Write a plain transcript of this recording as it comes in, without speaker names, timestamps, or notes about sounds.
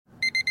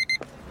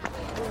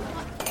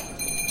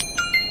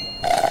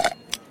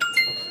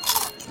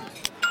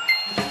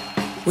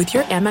With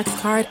your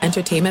Amex card,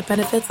 entertainment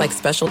benefits like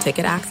special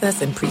ticket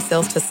access and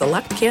pre-sales to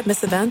select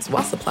can't-miss events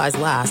while supplies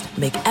last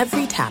make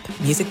every tap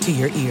music to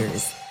your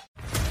ears.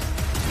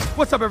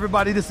 What's up,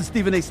 everybody? This is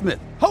Stephen A. Smith,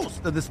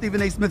 host of the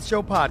Stephen A. Smith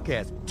Show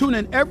podcast. Tune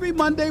in every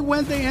Monday,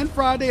 Wednesday, and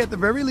Friday at the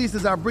very least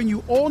as I bring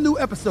you all new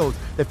episodes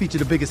that feature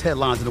the biggest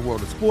headlines in the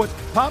world of sports,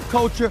 pop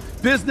culture,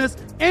 business,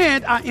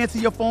 and I answer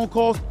your phone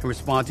calls and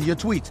respond to your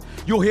tweets.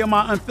 You'll hear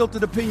my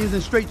unfiltered opinions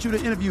and straight-shooter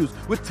interviews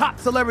with top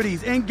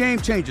celebrities and game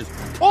changers.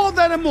 All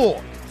that and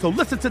more. So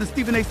listen to the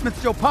Stephen A.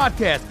 Smith Show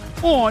podcast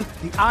on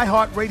the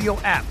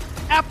iHeartRadio app,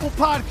 Apple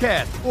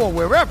Podcasts, or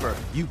wherever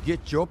you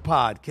get your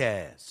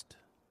podcast.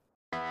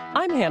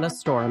 I'm Hannah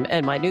Storm,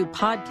 and my new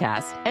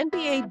podcast,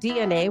 NBA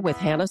DNA with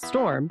Hannah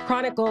Storm,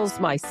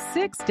 chronicles my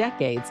 6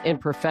 decades in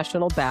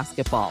professional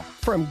basketball.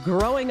 From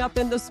growing up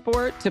in the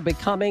sport to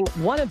becoming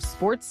one of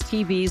sports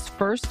TV's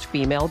first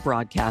female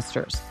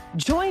broadcasters.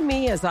 Join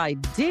me as I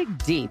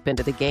dig deep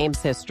into the game's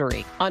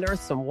history,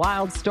 unearth some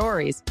wild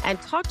stories,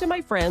 and talk to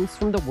my friends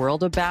from the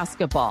world of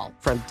basketball,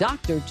 from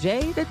Dr.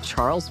 J to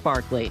Charles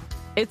Barkley.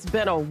 It's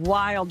been a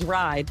wild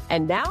ride,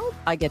 and now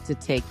I get to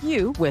take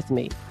you with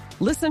me.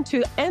 Listen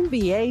to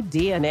NBA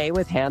DNA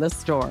with Hannah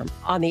Storm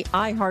on the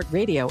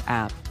iHeartRadio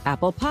app,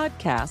 Apple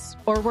Podcasts,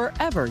 or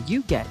wherever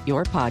you get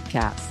your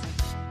podcasts.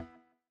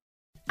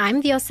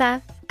 I'm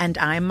Diosa. And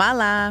I'm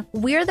Mala.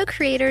 We're the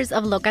creators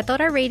of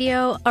Locatora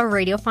Radio, a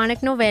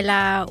radiophonic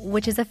novela,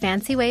 which is a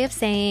fancy way of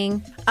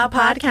saying a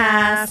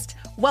podcast.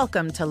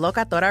 Welcome to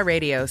Locatora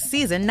Radio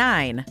Season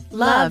 9.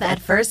 Love at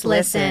First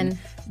Listen.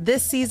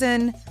 This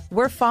season,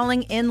 we're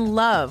falling in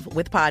love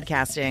with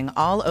podcasting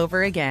all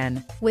over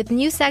again. With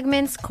new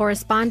segments,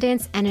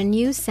 correspondence, and a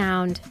new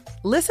sound.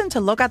 Listen to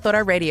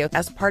Locatora Radio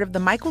as part of the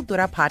My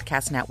Cultura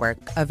Podcast Network.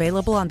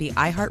 Available on the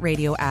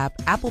iHeartRadio app,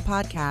 Apple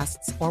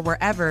Podcasts, or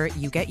wherever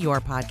you get your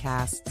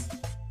podcasts.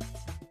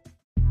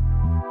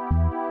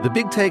 The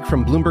Big Take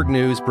from Bloomberg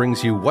News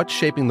brings you what's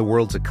shaping the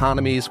world's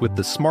economies with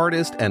the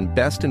smartest and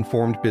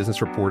best-informed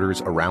business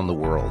reporters around the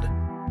world.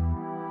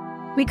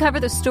 We cover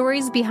the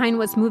stories behind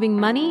what's moving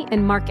money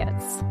and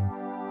markets,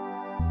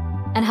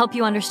 and help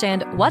you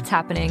understand what's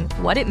happening,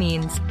 what it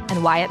means,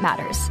 and why it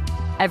matters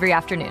every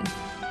afternoon.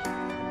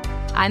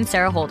 I'm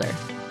Sarah Holder.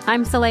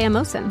 I'm Saleha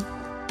Mohsen.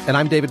 And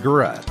I'm David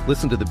Gura.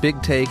 Listen to The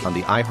Big Take on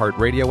the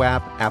iHeartRadio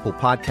app, Apple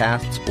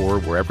Podcasts,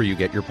 or wherever you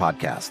get your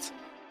podcasts.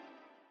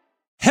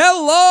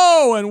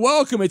 Hello and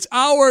welcome. It's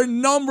hour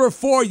number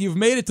 4. You've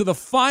made it to the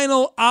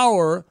final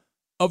hour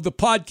of the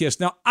podcast.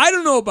 Now, I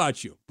don't know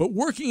about you, but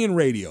working in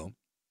radio,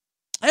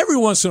 every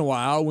once in a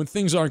while, when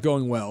things aren't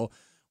going well,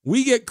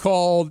 we get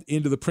called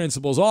into the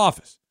principal's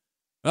office.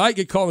 I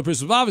get called in the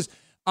principal's office.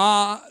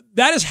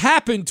 That has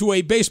happened to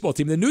a baseball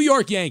team, the New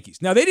York Yankees.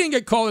 Now, they didn't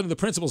get called into the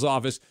principal's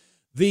office.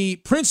 The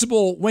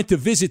principal went to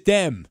visit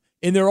them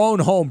in their own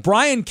home.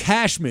 Brian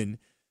Cashman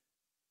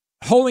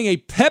holding a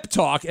pep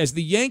talk as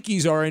the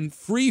Yankees are in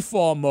free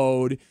fall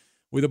mode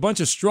with a bunch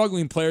of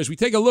struggling players. We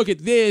take a look at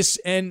this,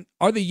 and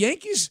are the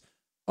Yankees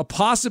a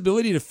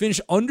possibility to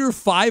finish under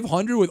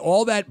 500 with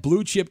all that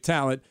blue chip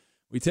talent?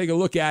 We take a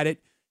look at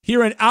it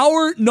here in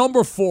hour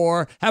number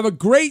 4. Have a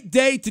great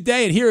day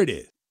today, and here it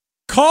is.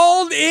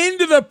 Called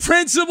into the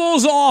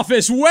principal's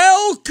office.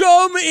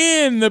 Welcome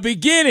in the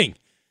beginning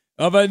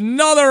of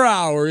another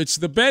hour. It's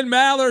the Ben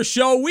Maller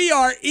Show. We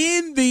are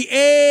in the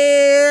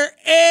air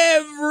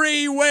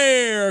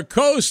everywhere,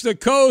 coast to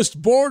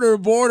coast, border to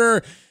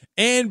border,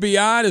 and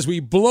beyond as we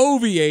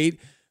bloviate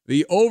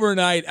the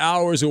overnight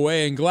hours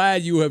away. And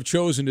glad you have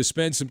chosen to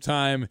spend some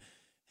time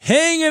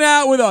hanging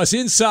out with us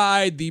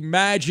inside the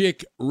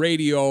Magic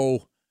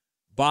Radio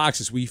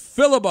boxes. We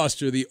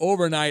filibuster the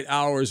overnight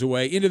hours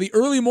away into the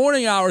early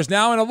morning hours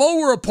now. And although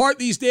we're apart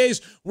these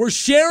days, we're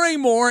sharing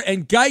more,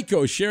 and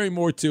Geico is sharing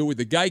more too with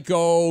the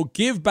Geico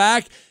Give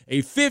Back,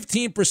 a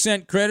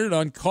 15% credit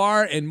on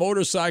car and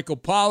motorcycle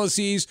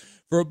policies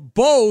for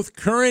both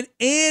current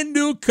and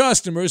new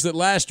customers that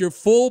last your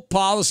full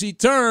policy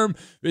term.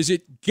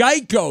 Visit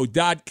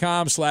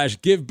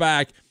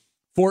geico.com/giveback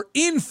for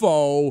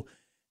info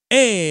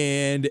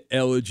and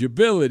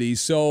eligibility.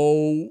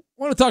 So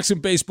I want to talk some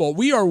baseball.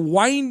 We are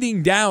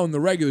winding down the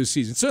regular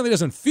season. It certainly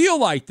doesn't feel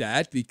like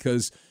that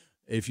because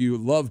if you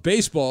love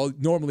baseball,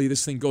 normally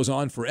this thing goes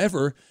on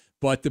forever.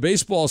 But the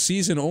baseball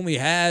season only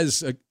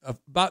has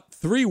about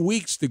 3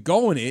 weeks to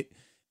go in it.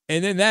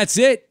 And then that's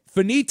it.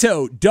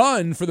 Finito,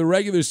 done for the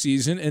regular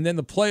season. And then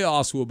the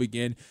playoffs will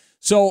begin.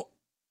 So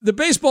the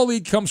baseball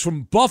league comes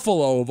from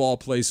Buffalo, of all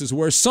places,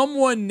 where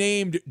someone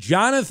named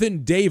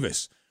Jonathan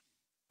Davis,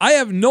 I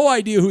have no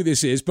idea who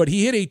this is, but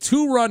he hit a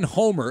 2-run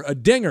homer, a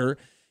dinger,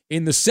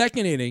 in the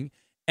second inning,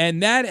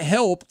 and that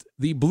helped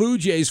the Blue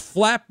Jays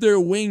flap their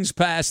wings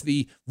past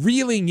the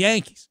reeling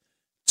Yankees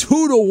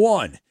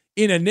 2-1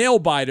 in a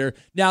nail-biter.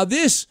 Now,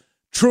 this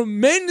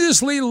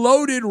tremendously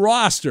loaded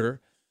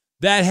roster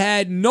that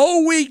had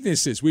no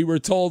weaknesses, we were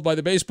told by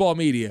the baseball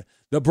media,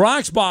 the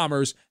Bronx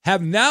Bombers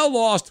have now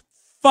lost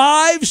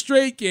 5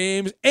 straight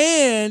games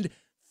and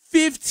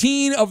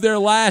 15 of their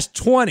last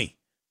 20.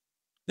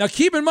 Now,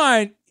 keep in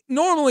mind,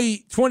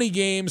 normally 20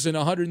 games in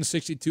a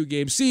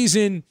 162-game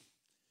season,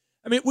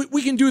 I mean,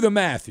 we can do the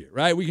math here,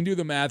 right? We can do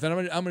the math, and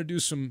I'm gonna do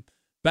some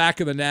back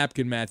of the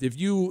napkin math. If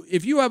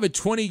you have a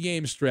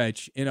 20-game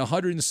stretch in a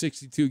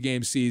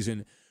 162-game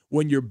season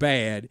when you're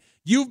bad,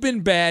 you've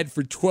been bad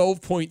for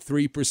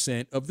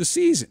 12.3% of the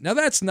season. Now,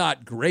 that's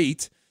not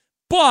great,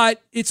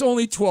 but it's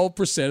only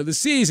 12% of the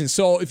season.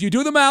 So if you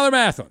do the Maller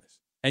math on this,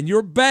 and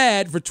you're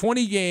bad for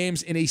 20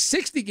 games in a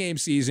 60-game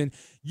season,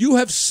 you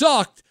have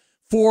sucked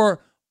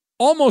for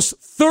almost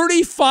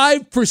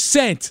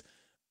 35%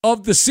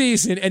 of the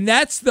season, and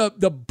that's the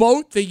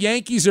boat the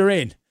Yankees are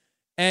in.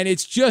 And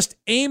it's just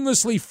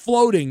aimlessly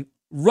floating,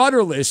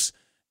 rudderless,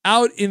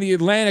 out in the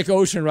Atlantic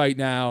Ocean right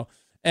now.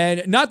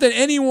 And not that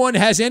anyone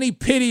has any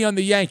pity on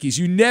the Yankees.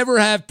 You never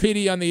have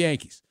pity on the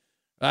Yankees.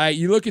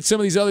 You look at some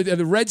of these other,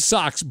 the Red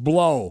Sox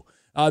blow.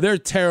 They're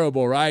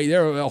terrible, right?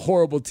 They're a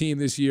horrible team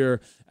this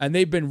year, and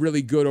they've been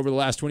really good over the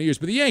last 20 years.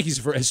 But the Yankees,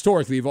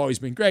 historically, have always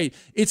been great.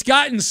 It's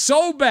gotten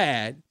so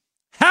bad.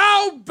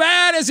 How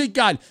bad has it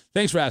gotten?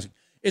 Thanks for asking.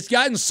 It's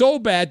gotten so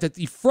bad that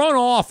the front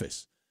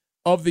office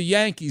of the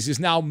Yankees is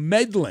now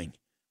meddling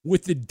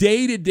with the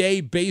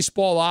day-to-day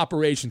baseball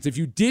operations. If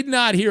you did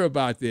not hear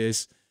about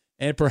this,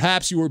 and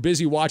perhaps you were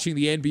busy watching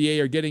the NBA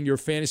or getting your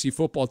fantasy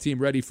football team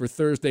ready for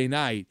Thursday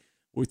night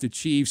with the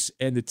Chiefs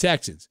and the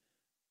Texans,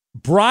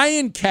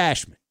 Brian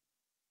Cashman.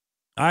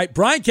 All right,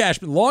 Brian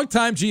Cashman,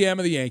 longtime GM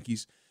of the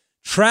Yankees,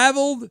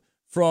 traveled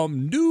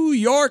from New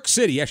York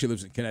City, he actually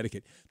lives in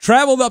Connecticut,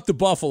 traveled up to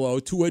Buffalo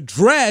to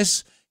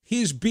address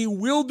his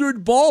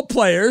bewildered ball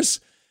players,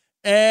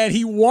 and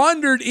he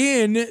wandered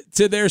in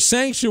to their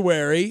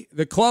sanctuary,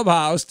 the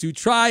clubhouse, to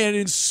try and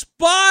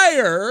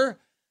inspire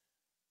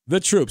the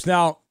troops.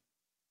 Now,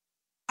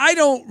 I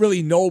don't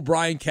really know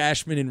Brian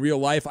Cashman in real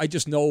life. I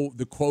just know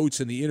the quotes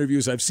and the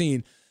interviews I've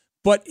seen.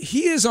 But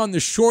he is on the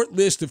short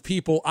list of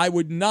people I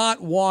would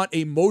not want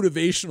a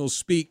motivational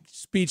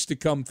speech to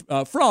come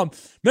from.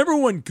 Remember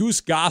when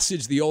Goose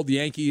Gossage, the old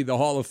Yankee, the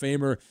Hall of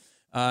Famer,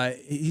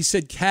 he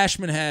said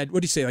Cashman had,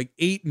 what did he say, like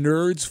 8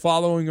 nerds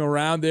following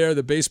around there,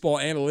 the baseball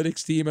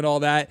analytics team and all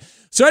that.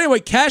 So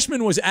anyway,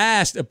 Cashman was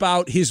asked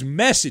about his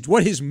message,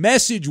 what his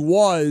message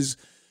was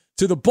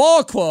to the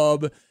ball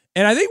club.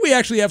 And I think we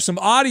actually have some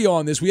audio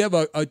on this. We have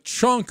a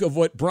chunk of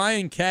what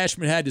Brian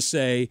Cashman had to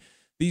say.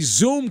 These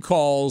Zoom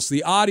calls,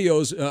 the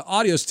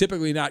audio's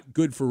typically not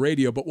good for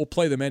radio, but we'll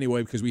play them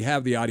anyway because we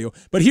have the audio.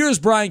 But here's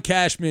Brian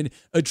Cashman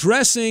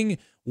addressing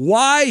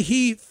why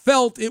he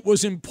felt it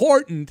was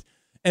important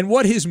and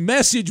what his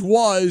message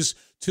was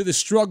to the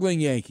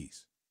struggling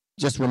Yankees.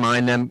 Just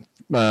remind them,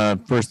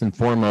 first and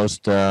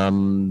foremost,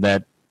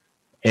 that,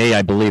 A,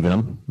 I believe in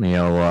them. You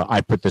know, I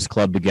put this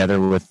club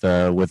together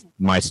with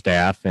my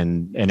staff,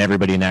 and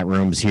everybody in that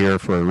room is here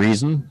for a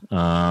reason.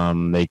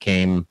 They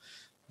came,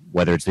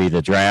 whether it's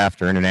either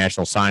draft or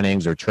international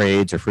signings or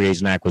trades or free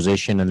agent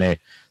acquisition, and they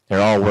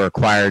all were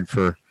acquired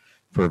for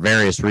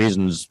various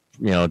reasons,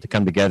 you know, to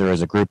come together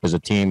as a group, as a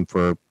team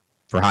for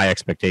high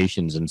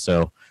expectations. And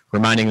so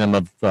reminding them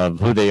of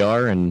who they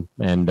are and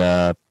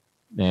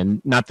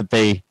not that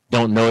they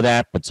don't know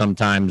that, but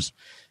sometimes,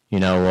 you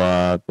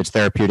know, it's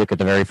therapeutic at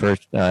the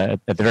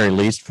very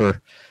least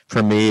for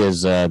me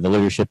as the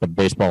leadership of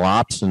baseball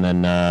ops. And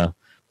then,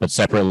 but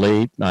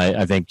separately,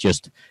 I think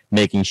just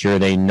making sure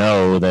they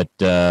know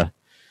that,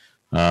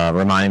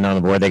 reminding them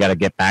of where they got to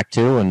get back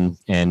to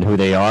and who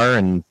they are.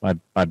 And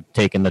I've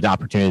taken the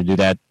opportunity to do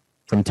that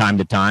from time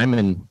to time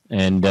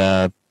and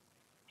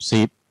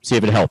see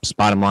if it helps.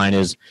 Bottom line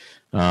is,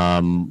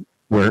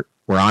 we're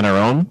on our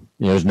own.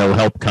 There's no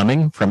help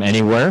coming from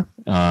anywhere.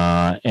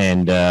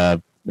 And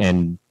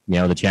you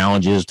know, the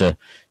challenge is to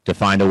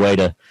find a way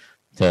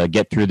to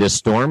get through this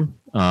storm,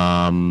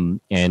 and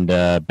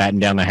batten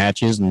down the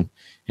hatches and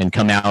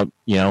come out,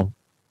 you know,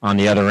 on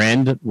the other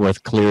end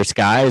with clear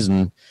skies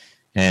and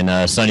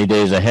sunny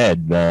days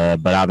ahead.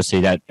 But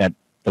obviously that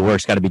the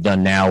work's got to be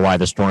done now while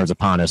the storm's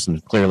upon us.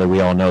 And clearly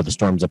we all know the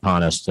storm's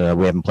upon us.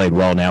 We haven't played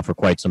well now for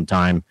quite some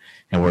time,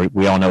 and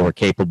we all know we're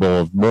capable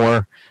of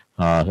more,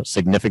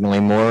 significantly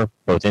more,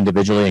 both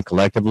individually and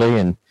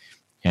collectively.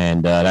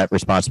 And that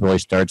responsibility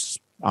starts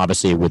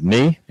obviously with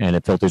me, and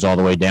it filters all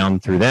the way down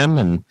through them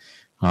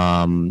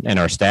and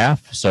our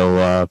staff.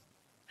 So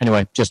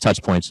anyway, just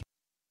touch points.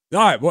 All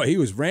right, boy, he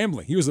was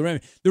rambling.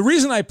 The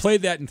reason I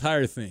played that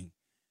entire thing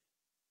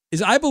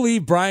is I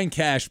believe Brian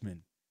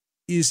Cashman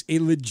is a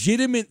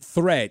legitimate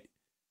threat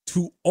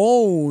to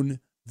own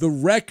the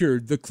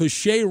record, the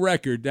cliche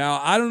record.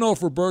 Now, I don't know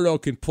if Roberto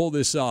can pull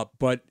this up,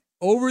 but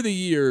over the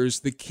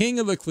years, the king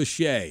of the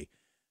cliche,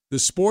 the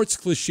sports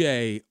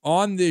cliche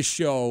on this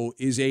show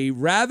is a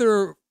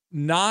rather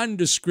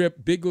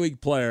nondescript big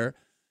league player,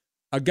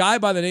 a guy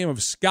by the name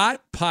of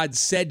Scott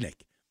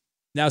Podsednik.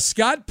 Now,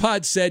 Scott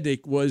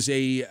Podsednik was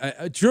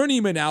a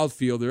journeyman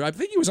outfielder. I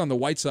think he was on the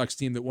White Sox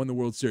team that won the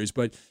World Series,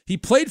 but he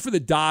played for the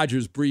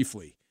Dodgers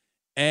briefly.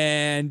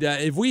 And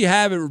if we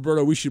have it,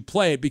 Roberto, we should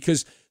play it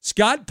because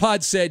Scott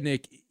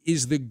Podsednik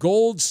is the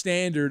gold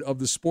standard of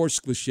the sports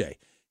cliche.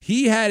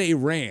 He had a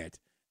rant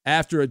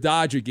after a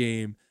Dodger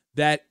game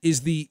that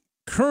is the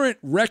current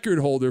record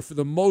holder for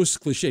the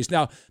most cliches.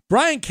 Now,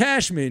 Brian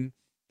Cashman,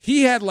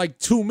 he had like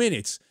 2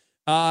 minutes,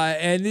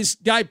 And this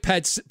guy,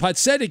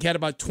 Podsednik, had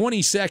about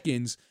 20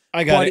 seconds.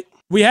 I got it.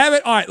 We have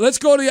it. All right, let's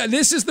go to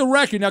this is the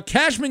record. Now,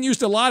 Cashman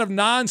used a lot of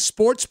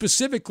non-sport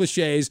specific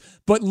cliches,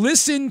 but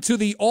listen to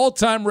the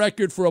all-time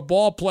record for a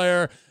ball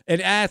player, an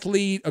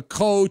athlete, a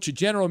coach, a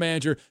general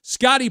manager,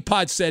 Scotty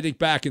Podsednik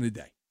back in the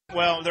day.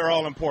 Well, they're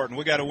all important.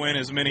 We got to win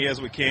as many as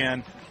we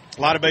can.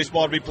 A lot of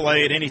baseball to be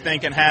played. Anything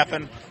can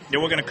happen.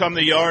 We're going to come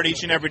to the yard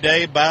each and every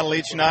day, battle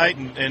each night,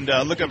 and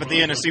look up at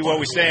the end and see where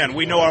we stand.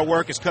 We know our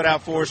work is cut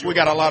out for us. We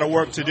got a lot of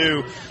work to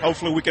do.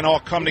 Hopefully we can all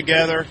come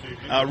together,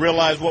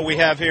 realize what we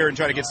have here, and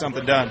try to get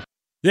something done.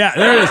 Yeah,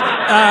 there it is.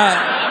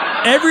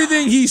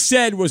 Everything he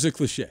said was a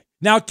cliche.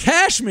 Now,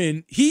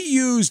 Cashman, he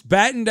used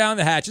batten down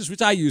the hatches,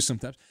 which I use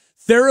sometimes,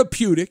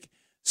 therapeutic,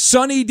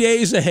 sunny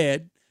days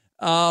ahead,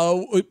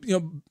 I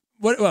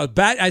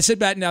said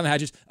batten down the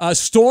hatches,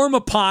 storm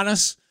upon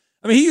us.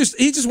 I mean,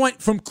 he just went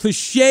from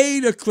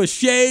cliche to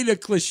cliche to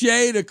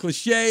cliche to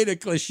cliche to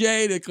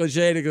cliche to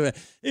cliche to cliche.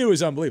 It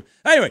was unbelievable.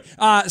 Anyway,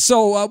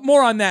 so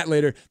more on that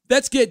later.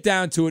 Let's get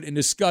down to it and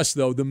discuss,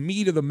 though, the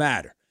meat of the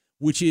matter,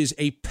 which is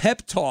a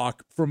pep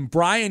talk from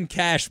Brian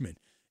Cashman,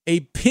 a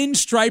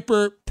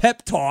pinstriper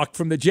pep talk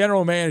from the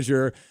general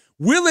manager.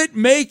 Will it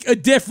make a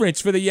difference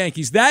for the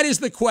Yankees? That is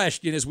the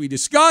question as we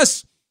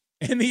discuss.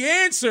 And the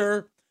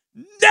answer,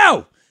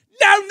 no.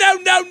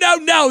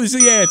 No is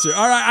the answer.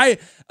 All right.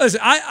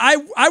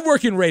 I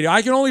work in radio.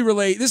 I can only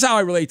relate. This is how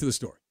I relate to the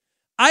story.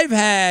 I've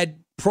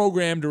had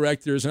program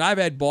directors and I've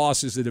had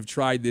bosses that have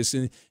tried this.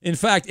 And in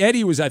fact,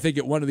 Eddie was, I think,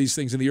 at one of these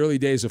things in the early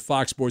days of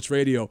Fox Sports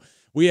Radio.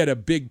 We had a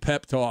big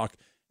pep talk.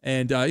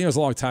 And, it was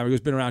a long time ago.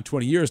 It's been around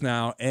 20 years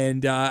now.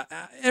 And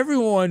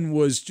everyone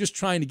was just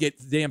trying to get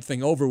the damn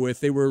thing over with.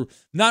 They were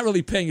not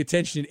really paying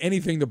attention to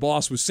anything the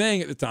boss was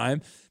saying at the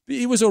time.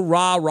 It was a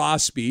rah-rah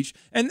speech.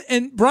 And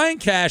Brian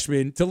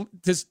Cashman,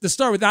 to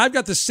start with, now I've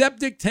got the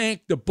septic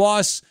tank, the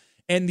bus,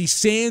 and the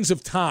sands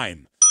of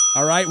time.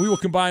 All right? We will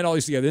combine all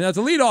these together. Now,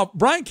 to lead off,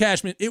 Brian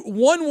Cashman,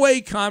 one-way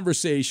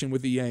conversation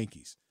with the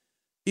Yankees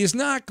is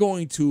not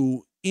going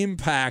to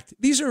impact.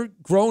 These are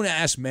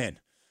grown-ass men.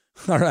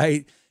 All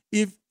right?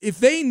 If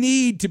they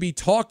need to be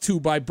talked to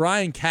by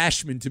Brian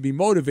Cashman to be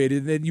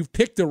motivated, then you've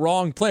picked the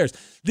wrong players.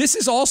 This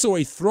is also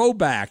a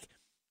throwback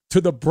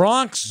to the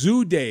Bronx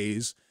Zoo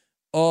days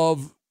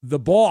of the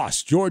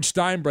boss, George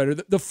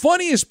Steinbrenner. The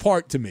funniest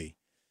part to me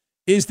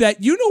is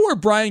that you know where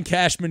Brian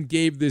Cashman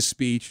gave this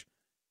speech?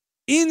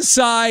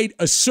 Inside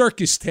a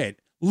circus tent.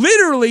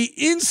 Literally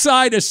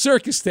inside a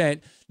circus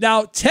tent.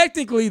 Now,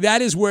 technically,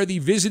 that is where the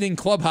visiting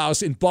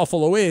clubhouse in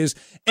Buffalo is.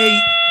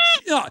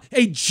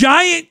 A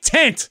giant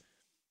tent,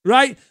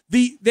 right?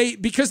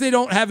 Because they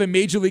don't have a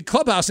major league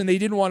clubhouse and they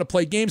didn't want to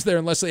play games there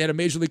unless they had a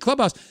major league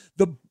clubhouse.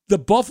 The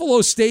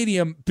Buffalo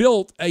Stadium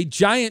built a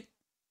giant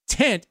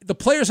tent. The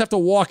players have to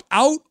walk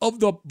out of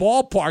the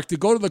ballpark to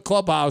go to the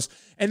clubhouse,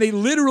 and they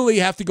literally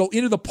have to go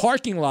into the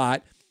parking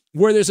lot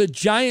where there's a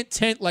giant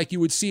tent like you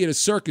would see at a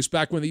circus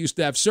back when they used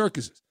to have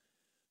circuses.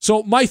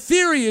 So my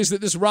theory is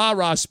that this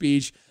rah-rah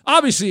speech,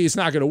 obviously it's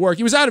not going to work.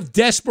 He was out of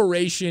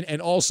desperation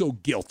and also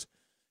guilt.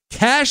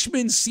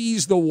 Cashman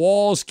sees the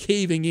walls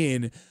caving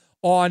in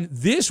on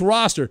this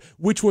roster,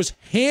 which was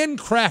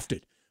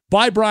handcrafted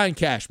by Brian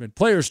Cashman.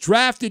 Players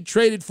drafted,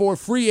 traded for,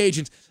 free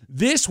agents.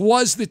 This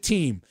was the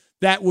team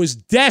that was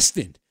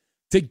destined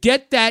to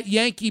get that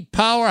Yankee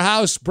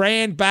powerhouse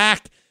brand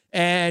back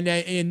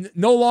and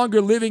no longer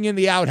living in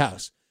the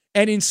outhouse.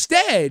 And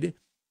instead,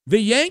 the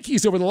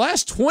Yankees over the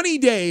last 20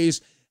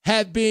 days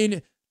have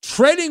been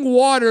treading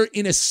water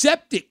in a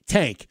septic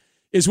tank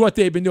is what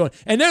they've been doing.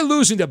 And they're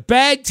losing to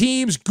bad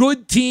teams,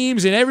 good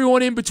teams, and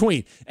everyone in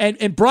between.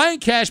 And Brian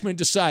Cashman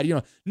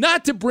decided,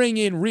 not to bring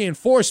in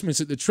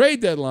reinforcements at the trade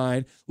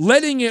deadline,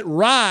 letting it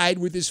ride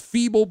with this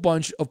feeble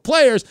bunch of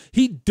players.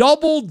 He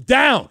doubled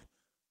down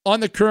on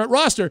the current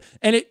roster,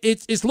 and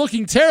it's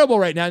looking terrible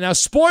right now. Now,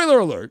 spoiler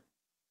alert,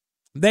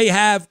 they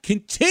have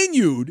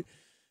continued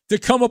to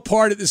come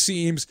apart at the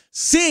seams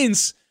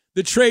since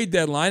the trade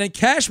deadline. And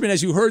Cashman,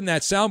 as you heard in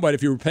that soundbite,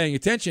 if you were paying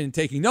attention and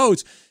taking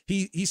notes,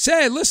 he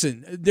said,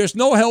 listen, there's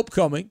no help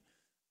coming.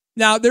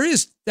 Now,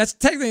 that's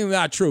technically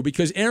not true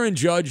because Aaron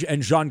Judge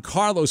and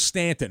Giancarlo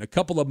Stanton, a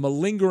couple of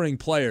malingering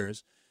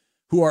players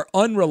who are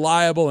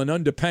unreliable and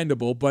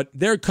undependable, but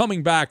they're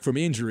coming back from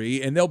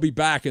injury, and they'll be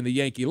back in the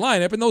Yankee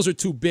lineup, and those are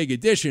two big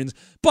additions.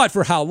 But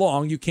for how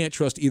long? You can't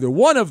trust either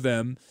one of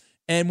them.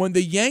 And when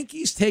the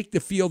Yankees take the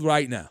field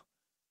right now,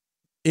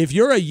 if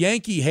you're a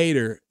Yankee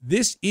hater,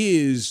 this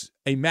is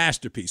a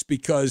masterpiece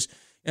because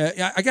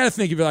I got to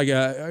think of it like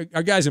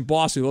our guys in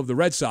Boston who love the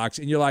Red Sox,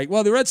 and you're like,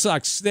 well, the Red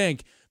Sox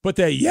stink, but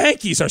the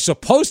Yankees are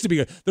supposed to be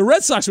good. The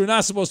Red Sox were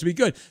not supposed to be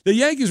good. The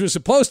Yankees were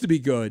supposed to be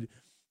good.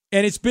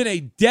 And it's been a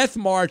death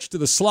march to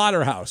the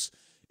slaughterhouse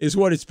is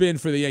what it's been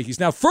for the Yankees.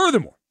 Now,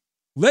 furthermore,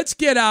 let's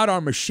get out our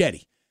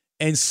machete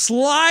and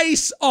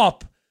slice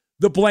up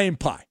the blame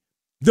pie.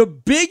 The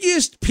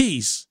biggest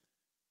piece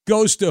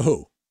goes to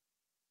who?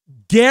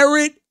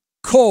 Garrett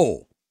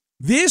Cole.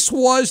 This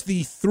was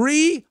the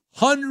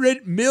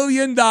 $300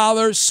 million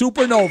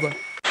supernova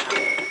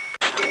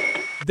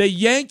The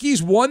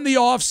Yankees won the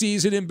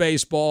offseason in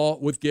baseball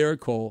with Garrett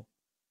Cole.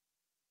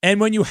 And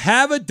when you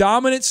have a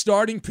dominant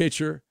starting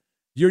pitcher,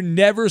 you're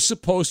never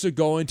supposed to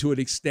go into an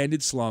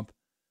extended slump.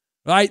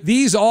 Right?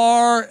 These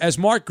are, as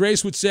Mark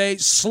Grace would say,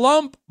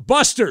 slump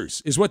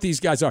busters is what these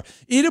guys are.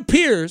 It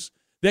appears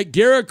that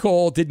Garrett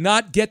Cole did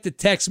not get the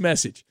text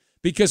message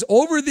because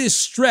over this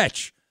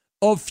stretch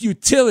of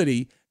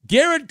futility,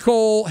 Garrett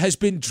Cole has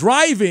been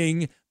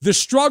driving the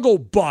struggle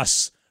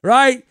bus,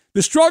 right?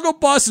 The struggle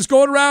bus is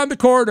going around the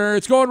corner.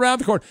 It's going around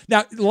the corner.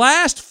 Now,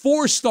 last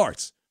four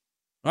starts,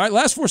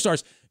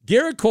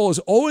 Garrett Cole is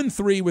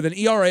 0-3 with an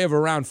ERA of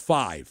around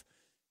 5.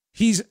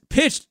 He's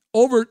pitched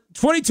over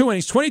 22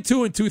 innings,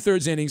 22 and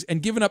 2/3 innings,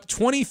 and given up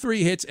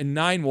 23 hits and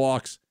 9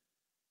 walks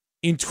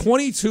in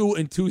 22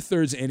 and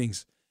 2/3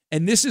 innings.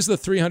 And this is the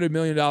 $300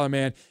 million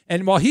man.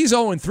 And while he's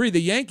 0-3,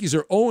 the Yankees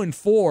are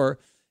 0-4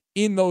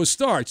 in those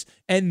starts.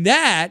 And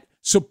that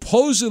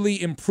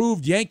supposedly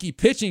improved Yankee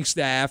pitching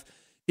staff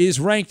is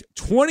ranked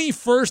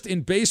 21st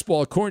in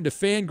baseball according to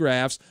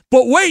Fangraphs.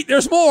 But wait,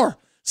 there's more.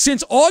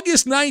 Since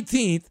August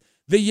 19th,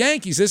 the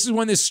Yankees, this is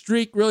when this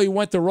streak really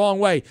went the wrong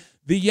way,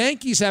 the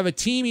Yankees have a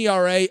team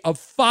ERA of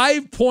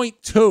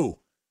 5.2.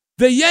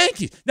 The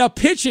Yankees. Now,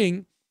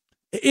 pitching,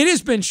 it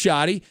has been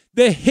shoddy.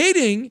 The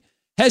hitting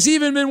has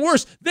even been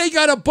worse. They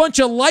got a bunch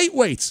of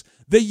lightweights.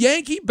 The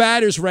Yankee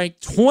batters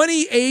ranked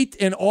 28th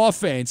in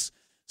offense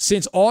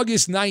since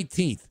August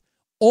 19th.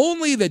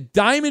 Only the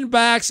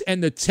Diamondbacks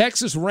and the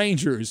Texas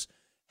Rangers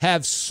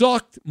have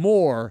sucked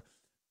more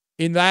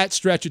in that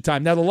stretch of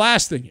time. Now, the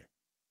last thing here.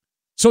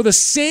 So the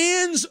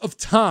sands of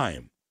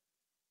time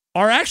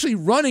are actually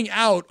running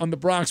out on the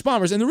Bronx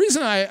Bombers. And the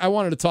reason I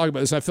wanted to talk about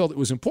this, I felt it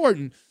was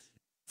important.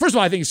 First of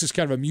all, I think it's just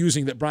kind of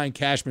amusing that Brian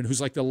Cashman,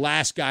 who's like the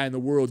last guy in the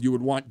world you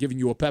would want giving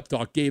you a pep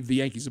talk, gave the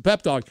Yankees a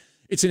pep talk.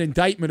 It's an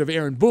indictment of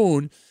Aaron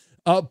Boone.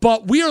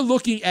 But we are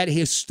looking at a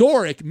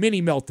historic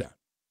mini meltdown.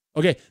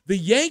 Okay, the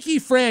Yankee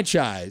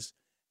franchise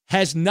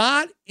has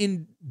not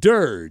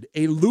endured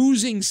a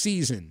losing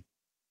season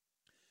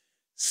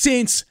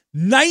since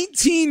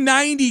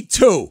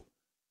 1992.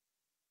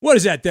 What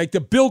is that, like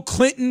the Bill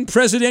Clinton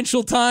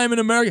presidential time in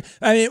America?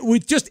 I mean,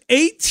 with just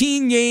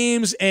 18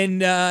 games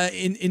and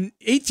in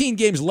 18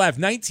 games left,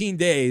 19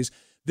 days,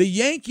 the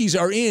Yankees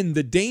are in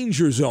the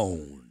danger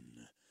zone,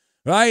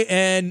 right?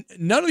 And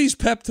none of these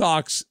pep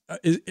talks,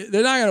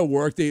 they're not going to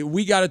work.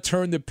 We got to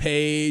turn the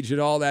page and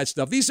all that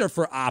stuff. These are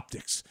for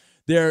optics.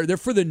 They're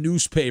for the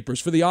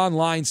newspapers, for the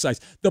online sites.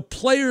 The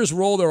players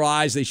roll their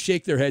eyes. They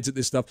shake their heads at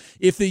this stuff.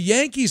 If the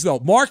Yankees, though,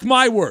 mark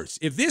my words,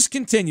 if this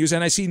continues,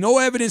 and I see no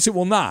evidence it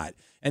will not,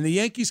 and the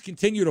Yankees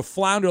continue to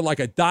flounder like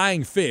a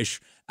dying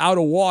fish out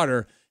of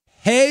water,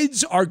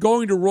 heads are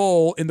going to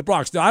roll in the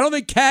Bronx. Now, I don't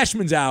think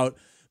Cashman's out,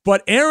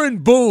 but Aaron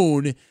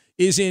Boone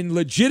is in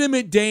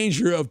legitimate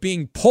danger of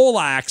being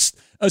poleaxed,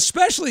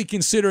 especially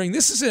considering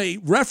this is a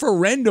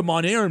referendum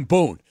on Aaron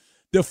Boone.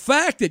 The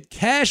fact that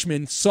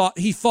Cashman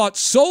thought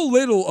so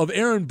little of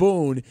Aaron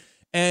Boone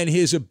and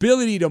his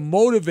ability to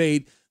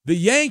motivate the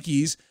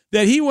Yankees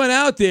that he went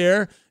out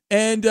there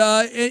and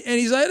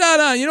he's like,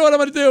 no, you know what I'm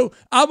going to do?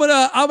 I'm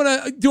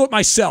gonna do it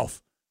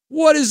myself.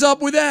 What is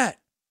up with that?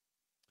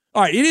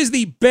 All right, it is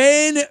the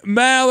Ben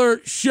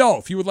Maller Show.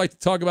 If you would like to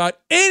talk about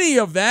any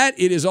of that,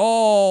 it is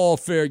all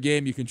fair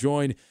game. You can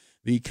join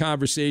the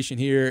conversation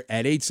here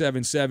at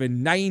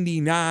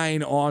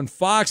 877-99 on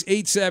Fox,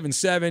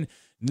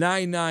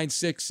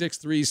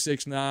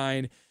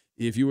 877-996-6369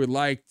 if you would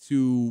like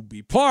to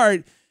be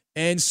part.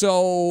 And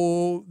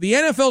so the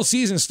NFL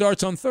season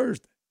starts on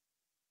Thursday.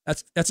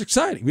 That's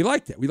exciting. We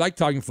like that. We like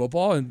talking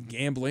football and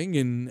gambling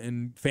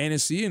and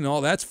fantasy and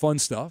all that's fun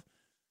stuff,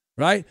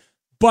 right?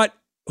 But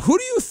who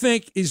do you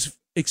think is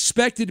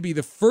expected to be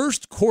the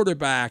first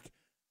quarterback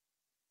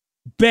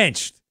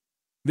benched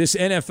this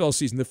NFL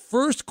season? The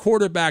first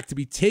quarterback to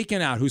be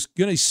taken out who's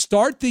going to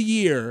start the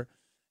year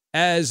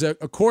as a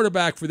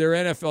quarterback for their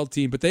NFL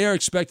team, but they are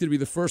expected to be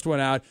the first one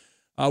out.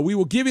 We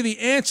will give you the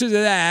answer to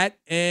that,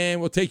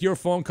 and we'll take your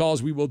phone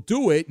calls. We will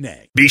do it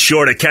next. Be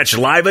sure to catch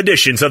live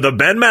editions of the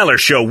Ben Maller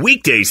Show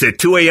weekdays at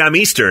 2 a.m.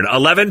 Eastern,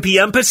 11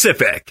 p.m.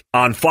 Pacific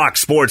on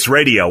Fox Sports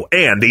Radio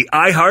and the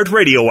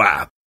iHeartRadio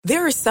app.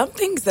 There are some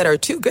things that are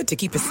too good to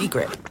keep a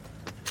secret.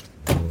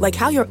 Like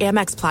how your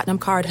Amex Platinum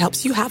card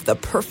helps you have the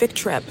perfect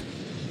trip.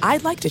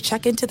 I'd like to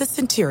check into the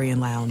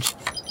Centurion Lounge.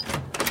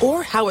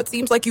 Or how it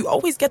seems like you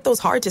always get those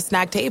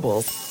hard-to-snag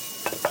tables.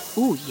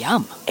 Ooh,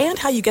 yum. And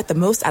how you get the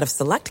most out of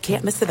select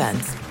can't-miss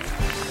events.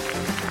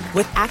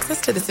 With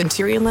access to the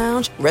Centurion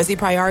Lounge, Resi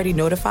Priority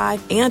Notified,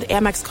 and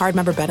Amex card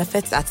member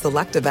benefits at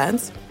select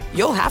events,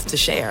 you'll have to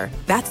share.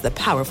 That's the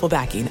powerful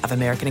backing of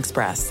American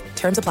Express.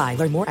 Terms apply.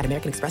 Learn more at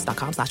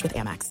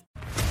americanexpress.com/withAmex.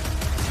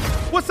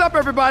 What's up,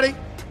 everybody?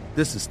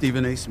 This is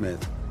Stephen A.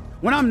 Smith.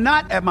 When I'm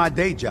not at my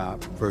day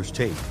job, First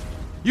Take,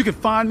 you can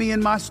find me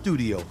in my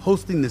studio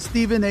hosting the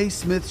Stephen A.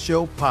 Smith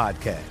Show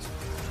podcast.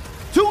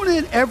 Tune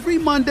in every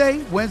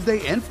Monday,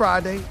 Wednesday, and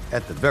Friday,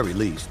 at the very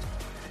least,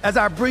 as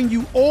I bring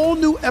you all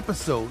new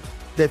episodes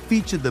that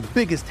feature the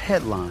biggest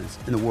headlines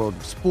in the world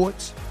of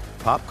sports,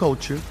 pop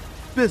culture,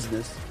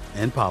 business,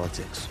 and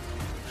politics.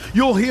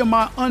 You'll hear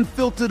my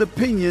unfiltered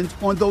opinions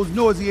on those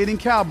nauseating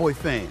Cowboy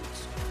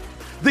fans,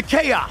 the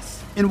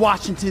chaos in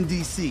Washington,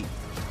 D.C.,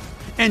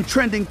 and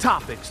trending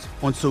topics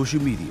on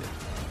social media,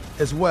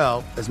 as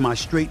well as my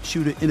straight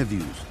shooter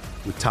interviews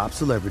with top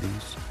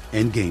celebrities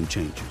and game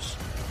changers.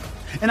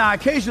 And I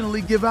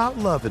occasionally give out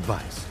love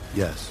advice.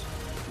 Yes,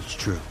 it's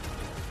true.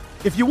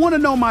 If you want to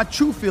know my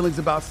true feelings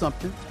about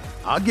something,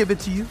 I'll give it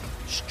to you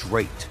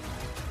straight.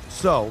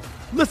 So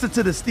listen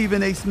to the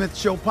Stephen A. Smith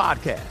Show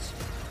podcast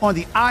on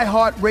the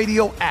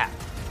iHeartRadio app,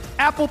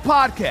 Apple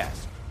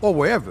Podcasts, or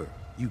wherever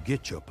you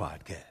get your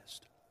podcast.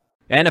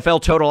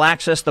 NFL Total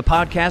Access, the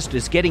podcast,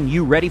 is getting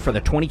you ready for the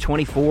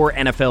 2024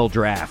 NFL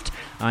Draft.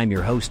 I'm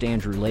your host,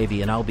 Andrew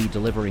Levy, and I'll be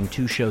delivering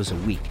 2 shows a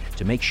week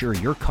to make sure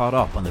you're caught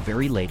up on the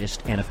very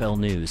latest NFL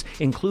news,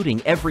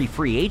 including every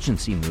free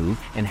agency move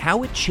and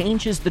how it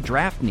changes the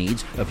draft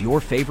needs of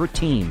your favorite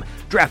team.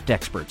 Draft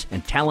experts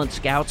and talent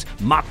scouts,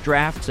 mock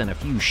drafts, and a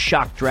few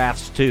shock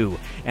drafts, too.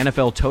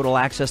 NFL Total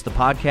Access, the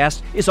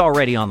podcast, is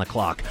already on the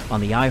clock on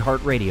the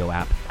iHeartRadio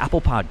app,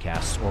 Apple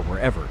Podcasts, or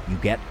wherever you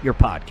get your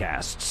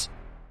podcasts.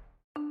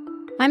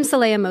 I'm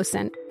Saleha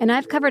Mohsen, and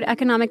I've covered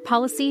economic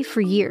policy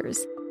for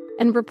years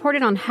and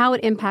reported on how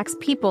it impacts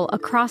people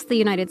across the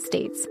United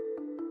States.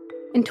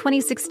 In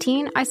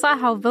 2016, I saw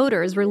how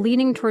voters were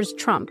leaning towards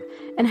Trump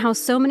and how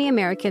so many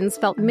Americans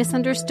felt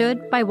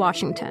misunderstood by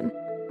Washington.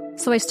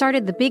 So I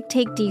started the Big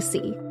Take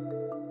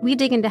DC. We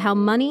dig into how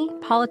money,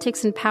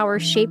 politics, and power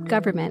shape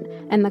government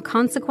and the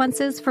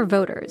consequences for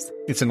voters.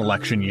 It's an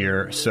election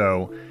year,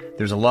 so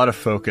there's a lot of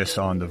focus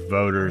on the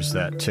voters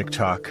that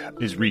TikTok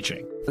is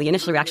reaching. The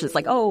initial reaction is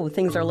like, oh,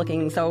 things are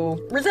looking so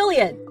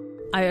resilient.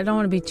 I don't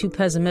want to be too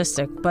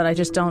pessimistic, but I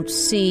just don't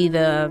see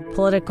the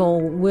political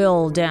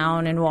will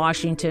down in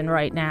Washington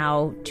right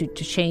now to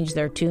change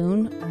their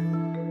tune.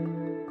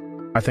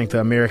 I think the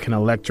American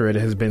electorate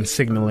has been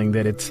signaling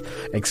that it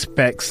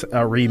expects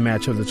a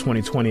rematch of the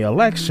 2020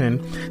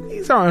 election.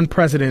 These are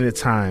unprecedented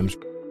times.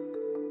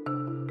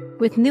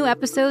 With new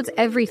episodes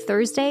every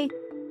Thursday,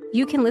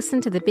 you can listen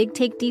to the Big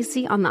Take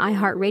DC on the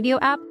iHeartRadio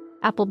app,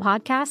 Apple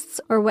Podcasts,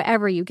 or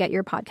wherever you get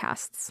your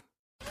podcasts.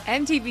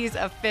 MTV's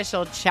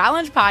official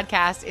Challenge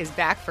podcast is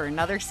back for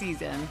another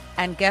season.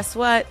 And guess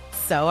what?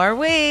 So are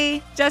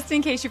we. Just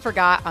in case you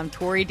forgot, I'm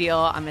Tori Deal.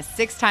 I'm a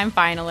 6-time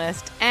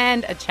finalist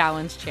and a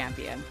Challenge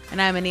champion. And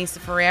I'm Anissa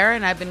Ferreira,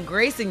 and I've been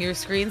gracing your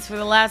screens for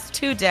the last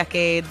 2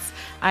 decades.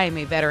 I am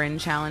a veteran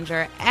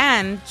challenger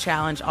and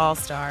Challenge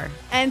All-Star.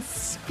 And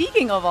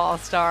speaking of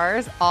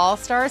All-Stars,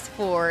 All-Stars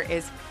 4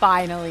 is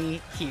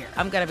finally here.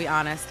 I'm going to be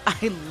honest.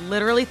 I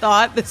literally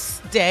thought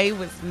this day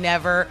was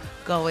never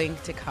going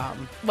to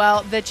come.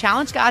 Well, the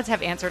Challenge gods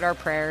have answered our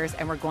prayers,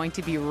 and we're going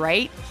to be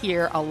right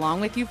here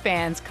along with you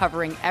fans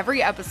covering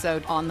every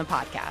episode on the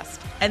podcast.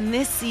 And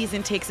this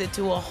season takes it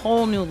to a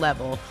whole new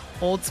level.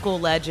 Old school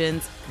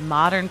legends,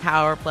 modern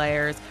power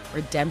players,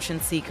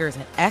 redemption seekers,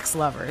 and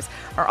ex-lovers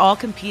are all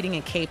competing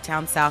in Cape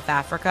Town, South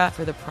Africa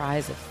for the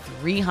prize of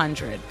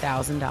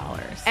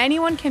 $300,000.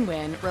 Anyone can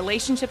win,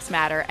 relationships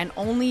matter, and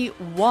only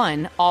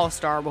one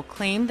All-Star will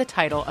claim the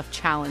title of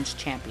Challenge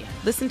Champion.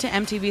 Listen to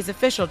MTV's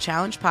official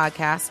Challenge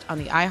podcast on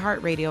the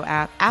iHeartRadio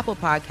app, Apple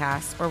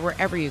Podcasts, or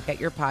wherever you get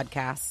your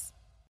podcasts.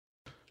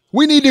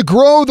 We need to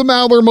grow the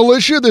Maller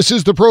Militia. This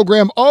is the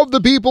program of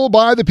the people,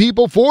 by the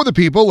people, for the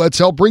people. Let's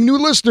help bring new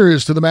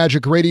listeners to the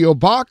Magic Radio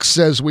box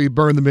as we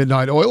burn the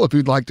midnight oil. If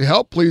you'd like to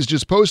help, please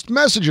just post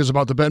messages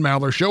about the Ben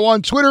Maller Show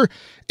on Twitter,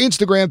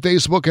 Instagram,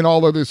 Facebook, and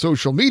all other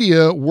social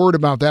media. Word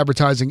of mouth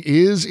advertising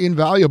is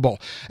invaluable.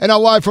 And now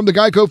live from the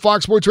Geico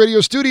Fox Sports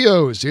Radio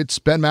studios, it's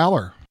Ben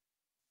Maller.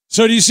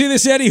 So do you see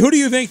this, Eddie? Who do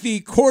you think the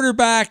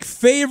quarterback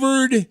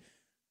favored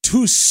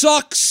to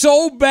suck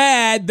so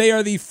bad they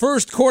are the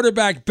first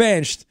quarterback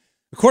benched?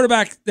 The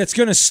quarterback that's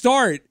going to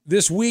start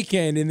this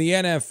weekend in the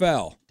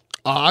NFL.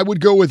 I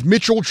would go with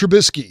Mitchell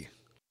Trubisky.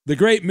 The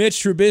great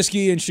Mitch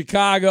Trubisky in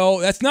Chicago.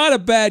 That's not a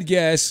bad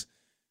guess,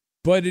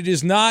 but it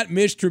is not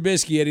Mitch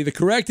Trubisky, Eddie. The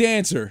correct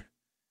answer,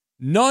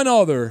 none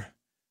other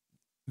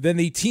than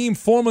the team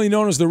formerly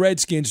known as the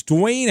Redskins,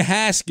 Dwayne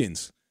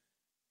Haskins.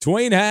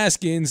 Dwayne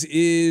Haskins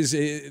is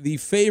the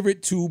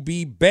favorite to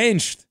be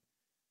benched.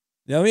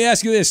 Now, let me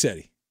ask you this,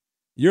 Eddie.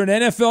 You're an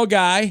NFL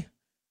guy.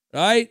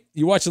 Right?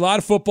 You watch a lot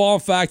of football. In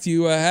fact,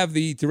 you have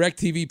the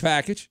DirecTV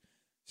package,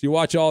 so you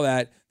watch all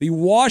that. The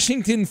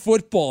Washington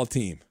football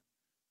team.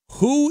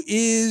 Who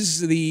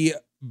is the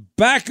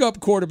backup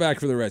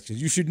quarterback for the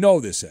Redskins? You should know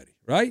this, Eddie,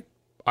 right?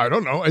 I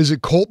don't know. Is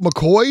it Colt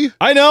McCoy?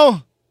 I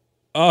know.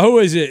 Who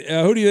is it?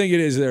 Who do you think it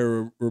is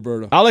there,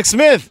 Roberto? Alex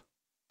Smith.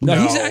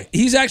 No.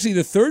 He's actually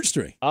the third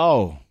string.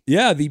 Oh.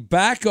 Yeah, the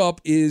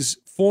backup is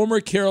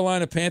former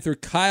Carolina Panther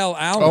Kyle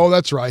Allen. Oh,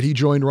 that's right. He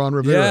joined Ron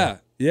Rivera.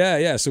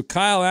 Yeah. So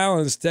Kyle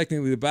Allen is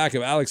technically the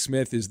backup. Alex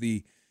Smith is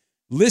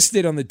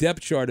listed on the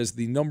depth chart as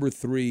the number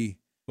 3.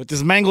 With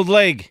his mangled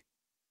leg.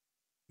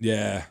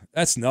 Yeah,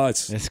 that's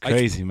nuts. That's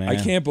crazy, man.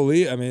 I can't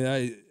believe. I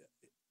mean,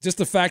 just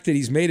the fact that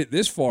he's made it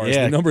this far as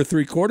the number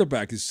 3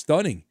 quarterback is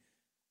stunning.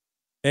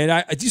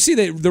 And did you see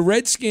that the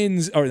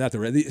Redskins, or not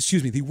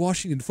the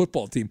Washington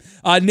football team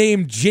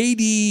named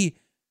J.D.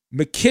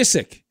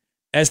 McKissick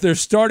as their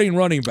starting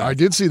running back. I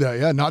did see that.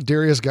 Yeah, not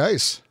Darius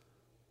Geis.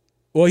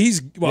 Well, he's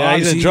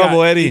in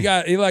trouble, Eddie. He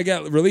got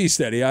released,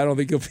 Eddie. I don't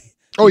think he'll be.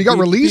 Oh, he got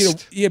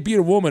released? Beat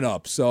a woman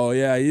up. So,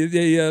 yeah,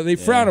 they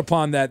frown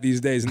upon that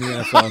these days in the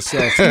NFL. So,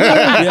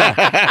 yeah.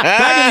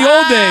 Back in the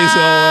old days,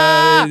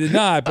 they did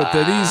not. But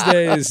these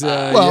days,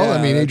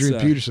 Adrian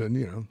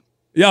Peterson,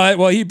 Yeah,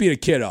 well, he beat a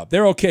kid up.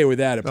 They're okay with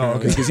that,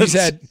 apparently,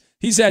 because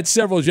he's had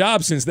several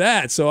jobs since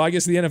that. So I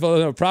guess the NFL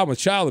doesn't have a problem with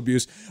child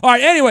abuse. All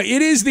right, anyway,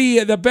 it is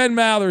the Ben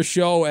Maller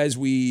Show as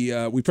we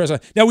press on.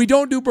 Now, we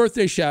don't do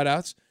birthday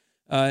shout-outs.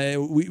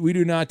 We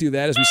do not do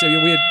that. As we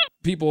said, we had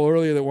people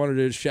earlier that wanted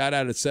to shout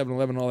out at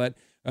 7-Eleven and all that.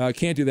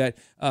 Can't do that.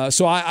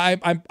 So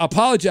I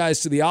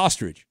apologize to the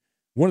Ostrich.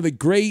 One of the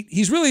great,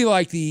 he's really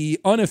like the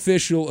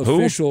unofficial,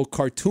 official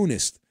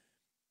cartoonist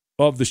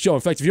of the show.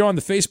 In fact, if you're on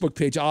the Facebook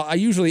page, I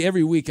usually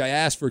every week I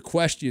ask for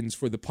questions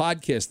for the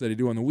podcast that I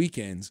do on the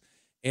weekends.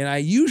 And I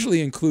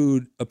usually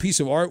include a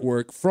piece of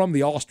artwork from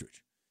the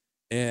Ostrich.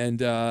 And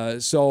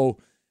so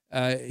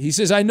he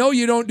says, I know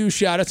you don't do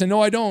shout outs. I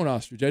know I don't,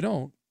 Ostrich. I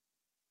don't.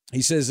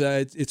 He says,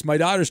 it's my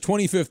daughter's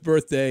 25th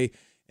birthday,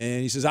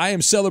 and he says, I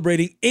am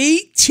celebrating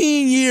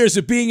 18 years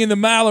of being in the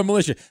Maller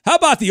Militia. How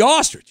about the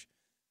Ostrich?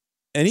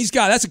 And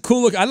that's a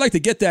cool look. I'd like to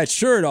get that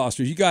shirt,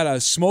 Ostrich. You got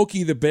a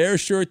Smokey the Bear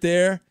shirt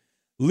there,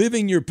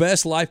 living your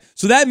best life.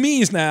 So that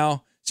means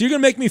now, so you're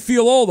going to make me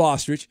feel old,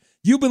 Ostrich.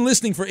 You've been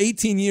listening for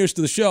 18 years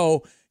to the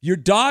show. Your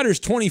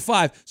daughter's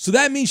 25, so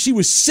that means she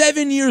was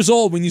 7 years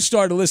old when you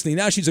started listening.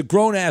 Now she's a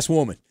grown-ass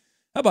woman.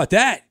 How about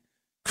that?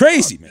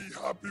 Crazy, man.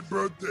 Happy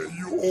birthday,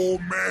 you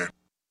old man.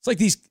 It's like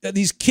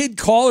these kid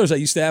callers I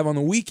used to have on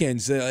the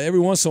weekends. Every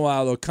once in a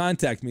while, they'll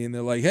contact me, and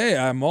they're like, hey,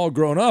 I'm all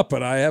grown up,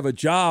 but I have a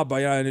job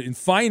in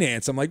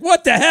finance. I'm like,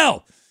 what the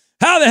hell?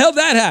 How the hell did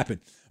that happen?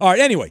 All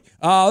right, anyway,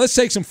 let's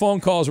take some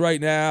phone calls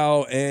right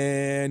now,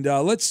 and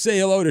let's say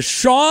hello to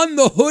Sean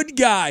the Hood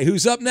Guy,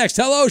 who's up next.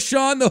 Hello,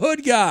 Sean the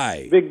Hood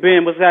Guy. Big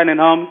Ben, what's happening,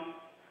 homie?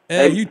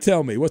 Hey, you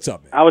tell me. What's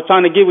up, man? I was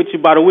trying to get with you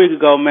about a week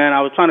ago, man.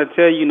 I was trying to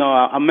tell you,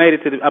 I made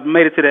it to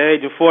the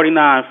age of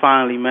 49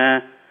 finally,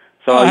 man.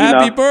 So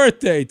happy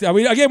birthday!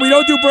 We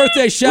don't do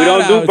birthday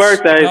shout-outs. We don't do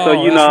birthdays, so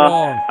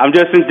I'm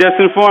just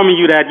informing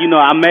you that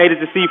I made it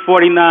to see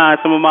 49.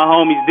 Some of my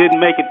homies didn't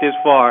make it this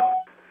far.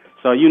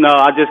 So,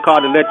 I just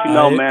called to let you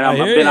know, man. I've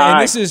been all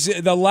right. This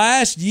is the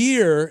last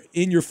year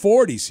in your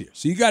 40s here.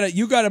 So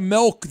you gotta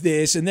milk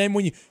this, and then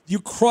when you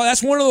cross,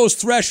 that's one of those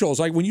thresholds,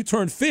 like when you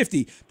turn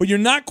 50, but you're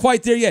not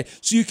quite there yet.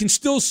 So you can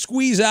still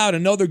squeeze out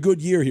another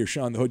good year here,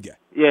 Sean the Hood Guy.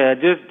 Yeah,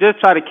 just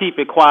try to keep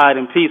it quiet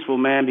and peaceful,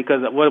 man,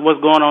 because what's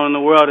going on in the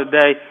world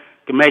today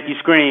can make you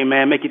scream,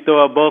 man, make you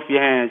throw up both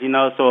your hands,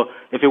 So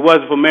if it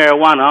wasn't for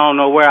marijuana, I don't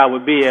know where I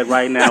would be at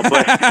right now.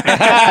 But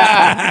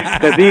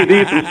because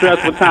these some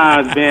stressful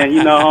times, Ben.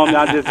 Homie,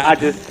 I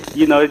just,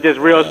 it's just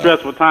real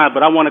stressful times.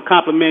 But I want to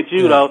compliment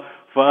you though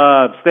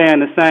for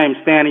staying the same,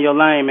 staying in your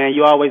lane, man.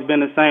 You always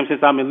been the same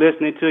since I've been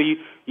listening to you.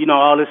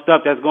 All this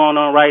stuff that's going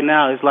on right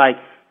now is like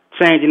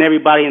changing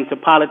everybody into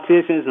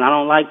politicians, and I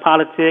don't like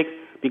politics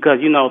because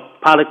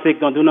politics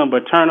don't do nothing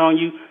but turn on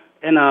you.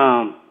 And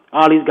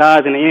all these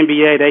guys in the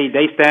NBA,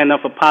 they stand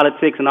up for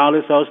politics and all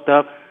this old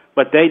stuff.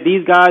 But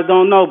these guys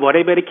don't know, boy.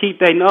 They better keep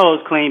their nose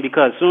clean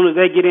because as soon as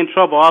they get in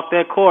trouble off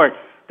that court,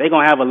 they're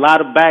going to have a lot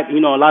of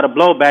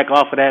blowback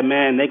off of that,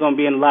 man. They're going to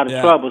be in a lot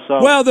of trouble.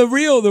 So, well, the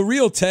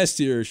real test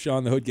here,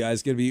 Sean the Hood Guy,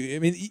 is going to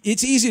be,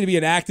 it's easy to be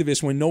an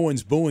activist when no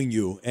one's booing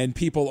you and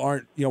people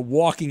aren't,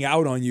 walking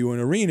out on you in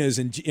arenas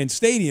and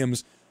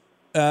stadiums.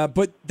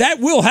 But that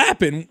will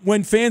happen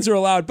when fans are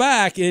allowed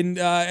back, and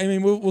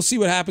we'll see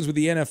what happens with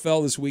the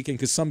NFL this weekend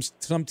because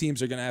some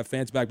teams are going to have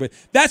fans back. But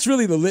that's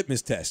really the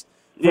litmus test.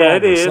 Yeah,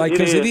 it is.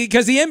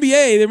 Because the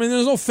NBA,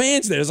 there's no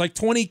fans there. There's like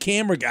 20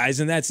 camera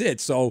guys, and that's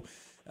it. So,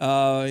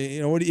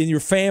 in your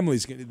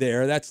family's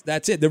there,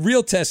 that's it. The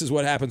real test is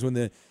what happens when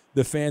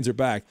the fans are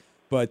back.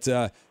 But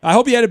I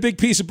hope you had a big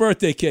piece of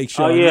birthday cake,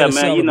 Sean. Oh, yeah,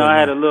 man. I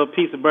had a little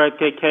piece of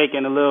birthday cake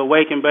and a little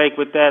wake and bake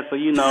with that. So,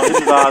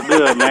 this is all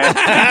good, man.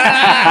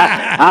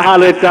 I'll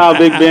holler at y'all,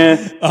 Big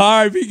Ben. All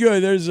right, be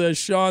good. There's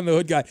Sean, the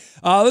Hood Guy.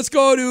 Let's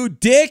go to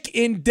Dick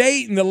in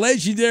Dayton, the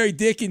legendary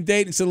Dick in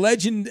Dayton. It's a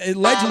Legends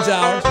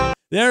Hour.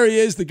 There he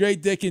is, the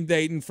great Dick in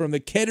Dayton from the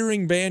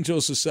Kettering Banjo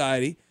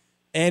Society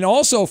and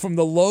also from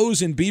the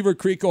Lowe's in Beaver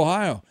Creek,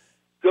 Ohio.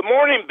 Good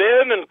morning,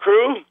 Ben and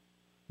crew.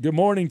 Good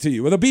morning to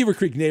you. Well, the Beaver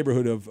Creek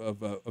neighborhood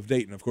of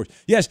Dayton, of course.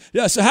 Yes.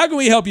 So how can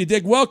we help you,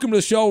 Dick? Welcome to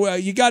the show.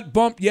 You got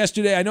bumped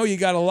yesterday. I know you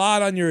got a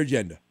lot on your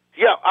agenda.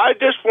 Yeah, I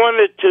just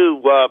wanted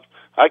to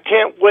I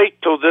can't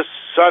wait till this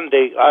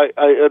Sunday.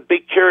 I'd be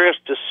curious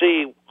to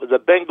see the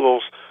Bengals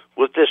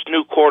with this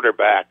new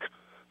quarterback,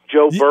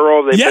 Joe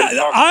Burrow.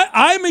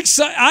 I'm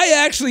excited. I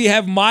actually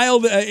have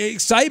mild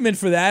excitement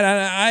for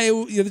that.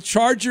 The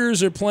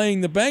Chargers are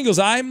playing the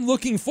Bengals. I'm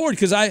looking forward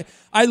because I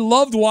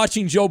loved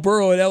watching Joe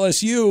Burrow at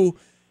LSU.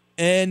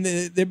 And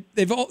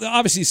they've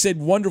obviously said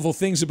wonderful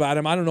things about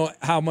him. I don't know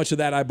how much of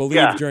that I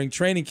believe during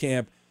training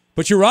camp.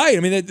 But you're right. I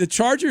mean, the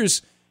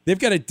Chargers, they've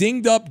got a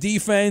dinged-up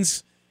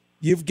defense.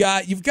 You've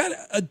got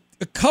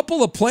a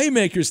couple of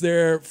playmakers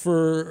there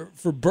for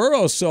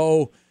Burrow.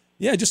 So,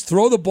 Yeah, just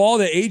throw the ball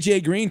to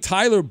A.J. Green.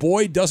 Tyler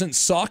Boyd doesn't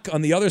suck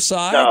on the other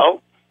side. No.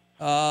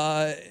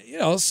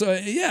 So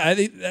yeah, I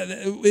think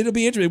it'll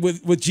be interesting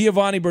with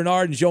Giovanni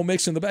Bernard and Joe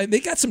Mixon. They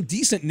got some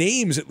decent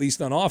names at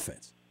least on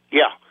offense.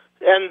 Yeah.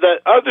 And the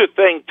other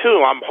thing,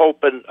 too, I'm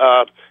hoping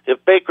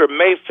if Baker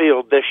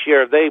Mayfield this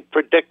year, they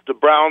predict the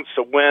Browns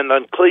to win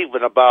on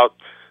Cleveland about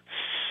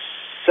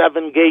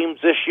 7 games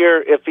this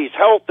year. If he's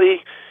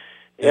healthy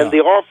and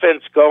the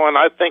offense going,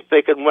 I think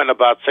they can win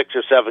about 6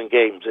 or 7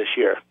 games this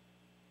year.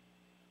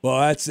 Well,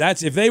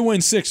 that's if they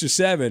win 6 or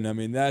 7. I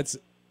mean, that's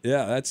you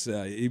a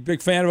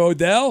big fan of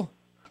Odell?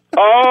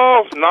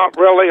 Oh, not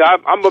really.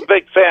 I'm a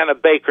big fan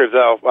of Baker,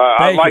 though.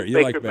 I like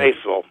Baker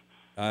Mayfield.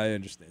 I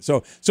understand.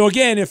 So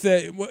again,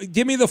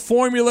 give me the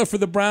formula for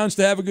the Browns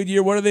to have a good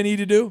year. What do they need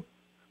to do?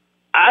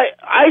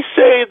 I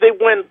say they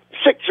win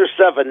 6 or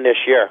 7 this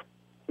year.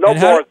 No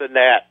more than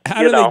that.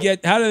 How do they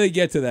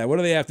get to that? What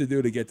do they have to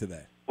do to get to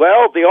that?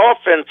 Well, the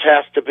offense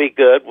has to be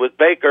good with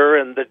Baker,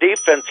 and the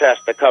defense has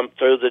to come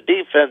through. The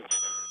defense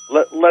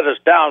let us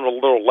down a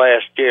little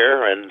last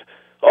year, and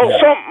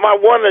something I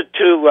wanted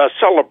to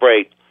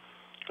celebrate.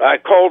 I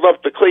called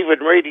up the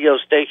Cleveland radio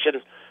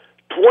station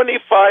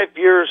 25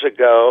 years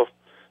ago.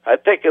 I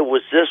think it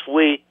was this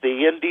week.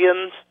 The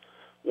Indians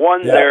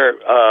won their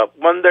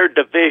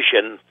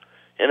division,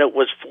 and it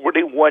was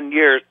 41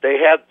 years. They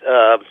had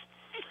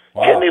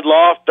Kenny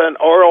Lofton,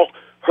 Oral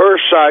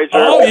Hershiser.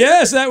 Oh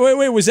yes,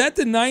 wait, was that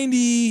the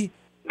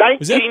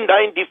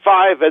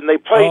 1995? And they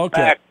played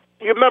back.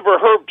 You remember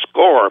Herb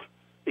Score?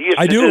 He used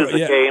to do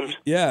the games.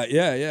 Yeah.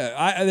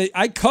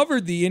 I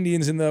covered the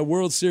Indians in the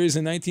World Series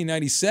in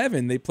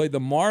 1997. They played the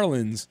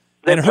Marlins.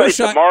 They played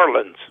the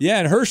Marlins. Yeah,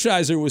 and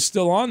Hershiser was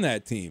still on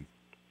that team.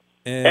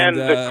 And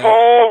the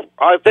call,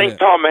 I think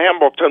Tom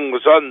Hamilton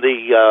was on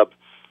the.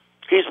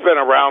 He's been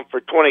around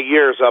for 20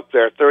 years up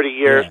there, 30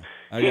 years.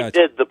 He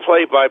did the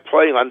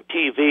play-by-play on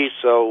TV,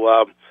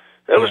 so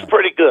it was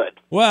pretty good.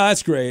 Well,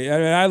 that's great. I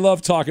mean, I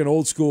love talking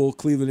old-school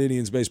Cleveland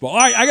Indians baseball. All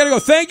right, I got to go.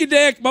 Thank you,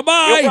 Dick.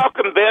 Bye-bye. You're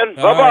welcome, Ben.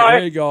 Bye-bye. Right,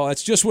 there you go.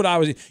 That's just what I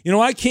was.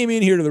 I came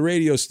in here to the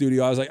radio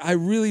studio. I was like, I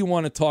really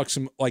want to talk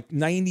some,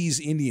 90s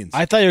Indians.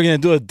 I thought you were going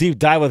to do a deep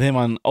dive with him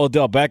on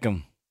Odell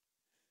Beckham.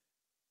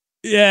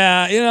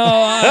 Yeah,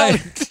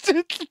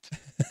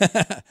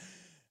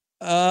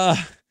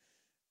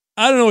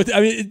 I don't know.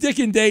 Dick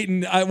and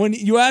Dayton, when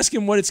you ask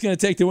him what it's going to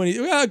take to win,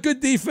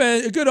 good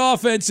defense, good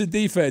offense and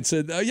defense.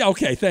 And,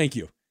 okay, thank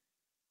you.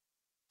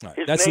 Right,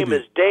 His name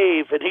is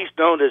Dave, and he's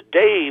known as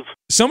Dave.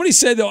 Somebody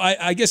said, though,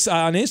 I guess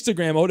on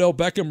Instagram, Odell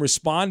Beckham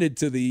responded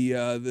to the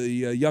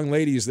young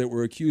ladies that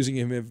were accusing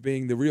him of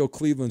being the real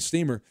Cleveland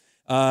Steamer.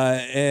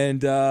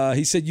 And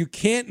he said, "You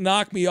can't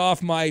knock me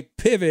off my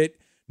pivot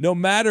no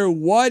matter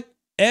what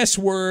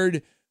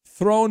S-word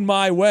thrown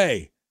my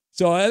way."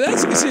 So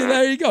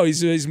there you go.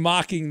 He's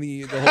mocking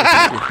the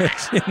whole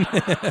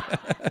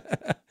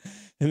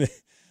situation.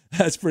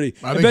 That's pretty.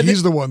 I think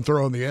he's the one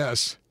throwing the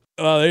S.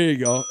 Oh, there you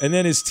go. And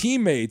then his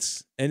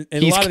teammates and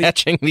he's a lot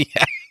catching the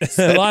S.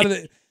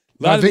 I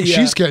think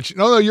she's catching.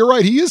 No, you're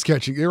right. He is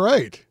catching. You're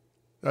right.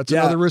 That's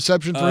another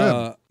reception for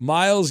him.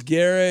 Myles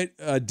Garrett,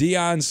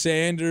 Deion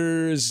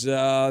Sanders,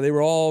 they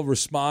were all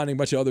responding. A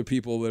bunch of other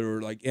people that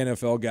were like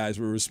NFL guys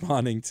were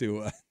responding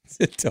to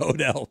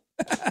Odell.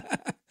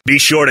 Be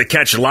sure to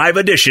catch live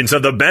editions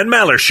of the Ben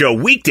Maller Show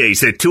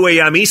weekdays at 2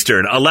 a.m.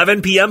 Eastern,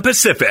 11 p.m.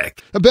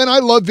 Pacific. Ben, I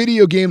love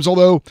video games,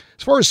 although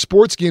as far as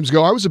sports games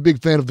go, I was a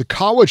big fan of the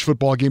college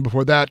football game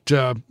before that,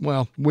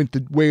 went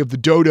the way of the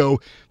dodo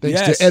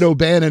thanks to Ed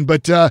O'Bannon.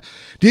 But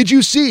did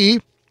you see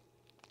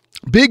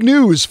big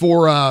news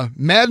for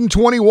Madden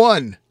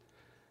 21?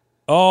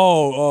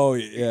 Oh,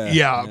 yeah.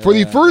 Yeah, for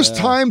the first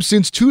time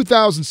since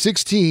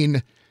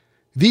 2016,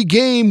 the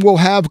game will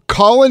have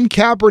Colin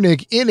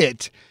Kaepernick in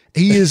it.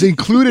 He is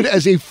included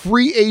as a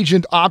free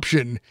agent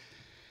option.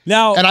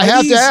 Now, and I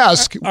have to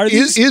ask,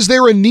 is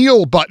there a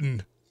kneel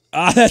button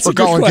that's for a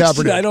good Colin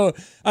question. Kaepernick?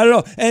 I don't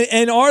know.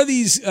 And are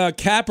these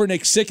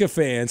Kaepernick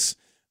sycophants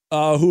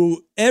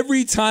who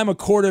every time a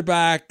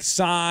quarterback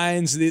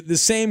signs, the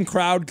same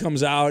crowd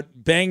comes out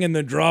banging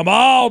the drum,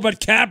 oh,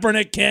 but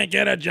Kaepernick can't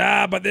get a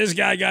job, but this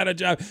guy got a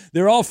job.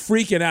 They're all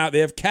freaking out. They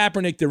have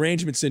Kaepernick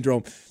derangement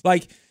syndrome.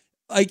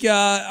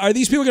 Are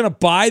these people going to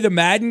buy the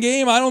Madden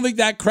game? I don't think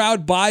that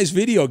crowd buys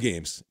video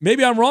games.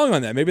 Maybe I'm wrong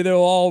on that. Maybe they'll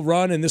all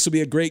run, and this will be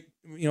a great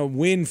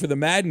win for the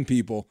Madden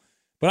people.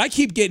 But I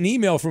keep getting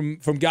email from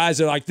guys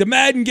that are like, the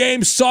Madden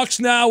game sucks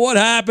now. What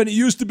happened? It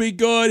used to be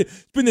good.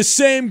 It's been the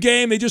same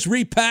game. They just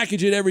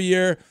repackage it every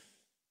year.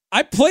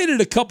 I played it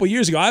a couple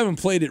years ago. I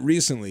haven't played it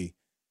recently.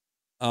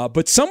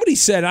 But somebody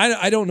said,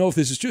 I don't know if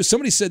this is true,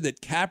 somebody said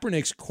that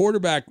Kaepernick's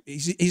quarterback,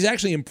 he's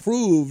actually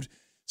improved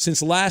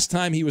since last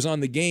time he was on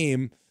the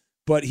game,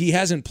 but he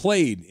hasn't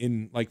played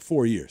in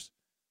 4 years.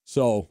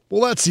 So,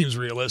 well, that seems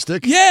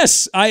realistic.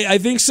 Yes, I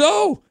think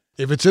so.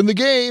 If it's in the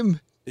game,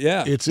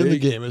 it's in the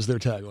game is their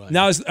tagline.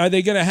 Now, are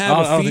they going to have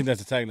I don't think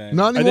that's a tagline.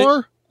 Not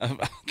anymore? I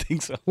don't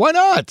think so. Why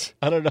not?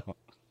 I don't know.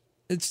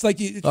 It's like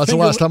that's the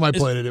last time I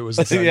played it. It was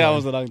the it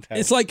was a long time.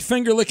 It's like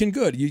finger licking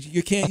good.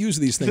 You can't use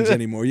these things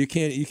anymore. You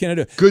can't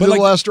do it. Good to the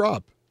last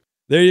drop.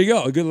 There you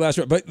go. A good last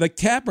word. But the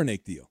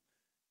Kaepernick deal,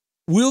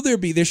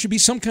 there should be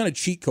some kind of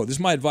cheat code. This is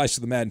my advice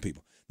to the Madden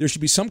people. There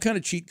should be some kind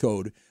of cheat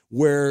code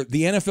where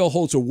the NFL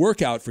holds a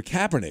workout for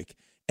Kaepernick,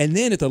 and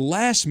then at the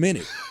last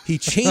minute, he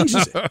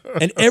changes it.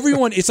 And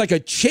everyone, it's like a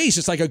chase.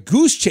 It's like a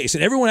goose chase,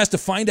 and everyone has to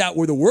find out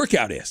where the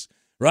workout is,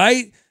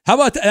 right? How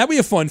about that? That'd be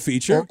a fun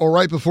feature. Or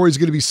right before he's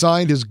going to be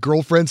signed, his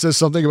girlfriend says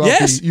something about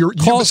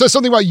says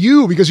something about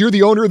you because you're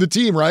the owner of the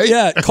team, right?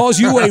 Yeah, calls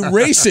you a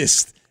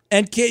racist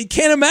and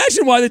can't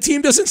imagine why the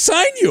team doesn't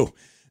sign you.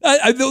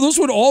 Those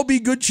would all be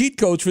good cheat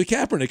codes for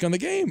Kaepernick on the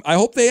game. I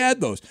hope they add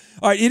those.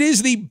 All right, it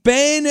is the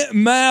Ben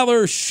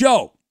Maller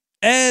Show.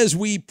 As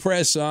we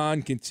press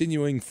on,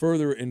 continuing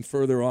further and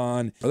further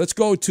on, let's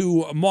go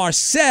to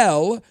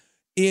Marcel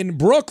in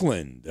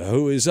Brooklyn,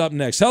 who is up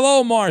next.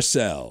 Hello,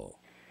 Marcel.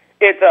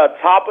 It's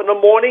top of the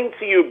morning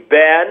to you,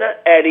 Ben,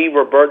 Eddie,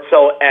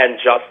 Roberto, and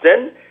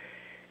Justin.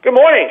 Good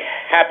morning.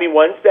 Happy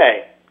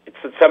Wednesday. It's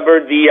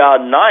September the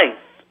 9th,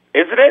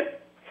 isn't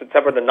it?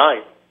 September the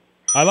 9th.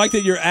 I like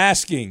that you're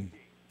asking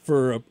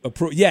for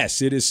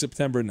yes, it is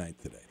September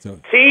 9th today.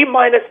 So.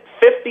 T-minus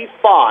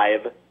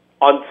 55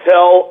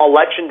 until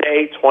Election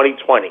Day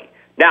 2020.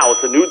 Now,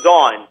 it's a new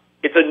dawn.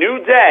 It's a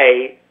new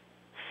day.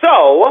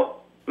 So,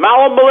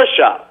 Maller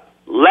Militia,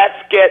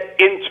 let's get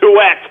into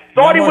it.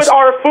 Starting with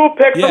our food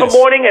picks of the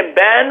morning, and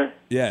Ben,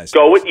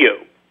 go with you.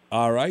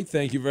 All right,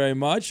 thank you very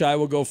much. I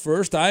will go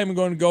first. I am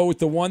going to go with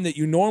the one that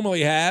you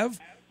normally have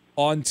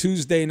on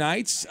Tuesday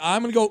nights.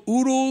 I'm going to go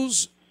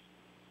oodles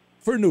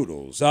for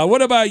noodles.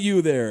 What about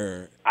you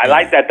there? I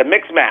like that, the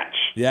mix match.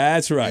 Yeah,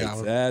 that's right.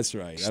 That's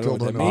right. Still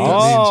don't know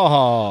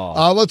what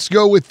that means. Let's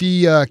go with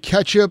the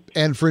ketchup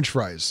and French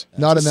fries.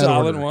 Not in that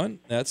order. Solid one.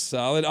 That's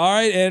solid. All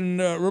right, and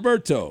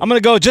Roberto. I'm going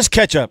to go just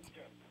ketchup.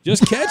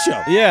 Just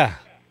ketchup? Yeah.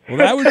 Well,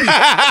 that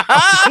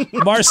would be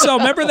Marcel.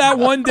 Remember that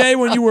one day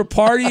when you were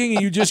partying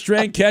and you just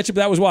drank ketchup?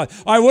 That was wild.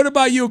 All right, what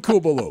about you,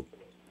 Kubaloo?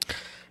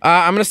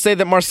 I'm going to say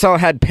that Marcel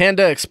had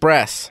Panda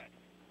Express.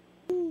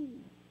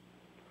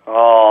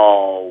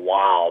 Oh,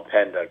 wow,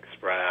 Panda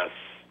Express.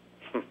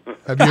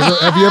 Have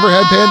you ever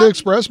had Panda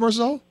Express,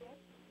 Marcel?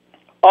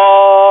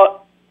 I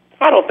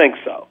don't think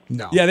so.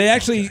 No. Yeah, they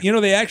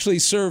actually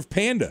serve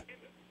Panda.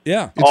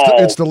 Yeah.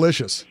 It's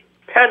delicious.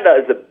 Panda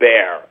is a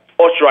bear.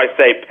 Or should I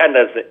say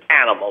Panda is an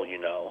animal, you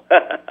know.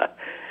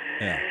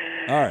 Yeah.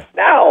 All right.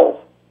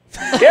 Now,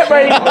 get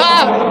ready.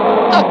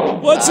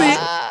 What's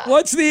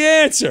the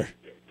answer?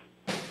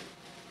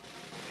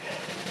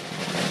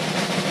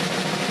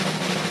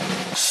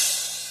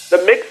 The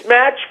mixed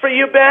match for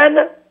you,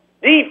 Ben,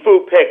 the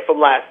food pick from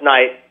last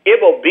night, it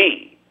will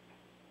be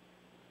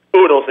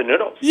oodles and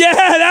noodles. Yeah,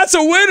 that's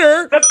a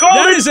winner.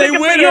 That is a winner.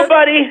 For you,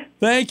 buddy.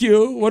 Thank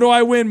you. What do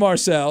I win,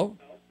 Marcel?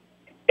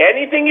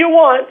 Anything you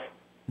want.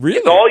 Really?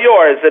 It's all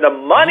yours. And the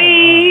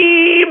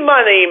money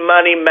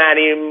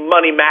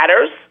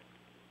matters.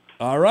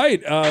 All right.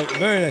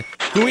 Very nice.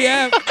 Do we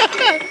have...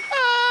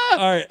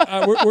 All right,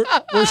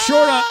 we're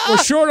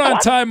short on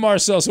time,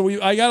 Marcel. So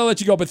I got to let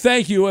you go, but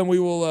thank you, and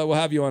we'll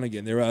have you on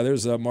again.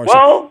 There's Marcel.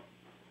 Well,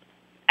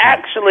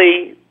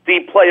 actually, the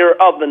player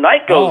of the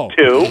night goes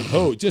to.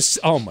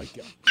 Oh my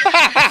God!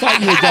 I thought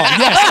you were gone.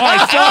 Yes, all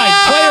right, fine.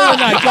 Player of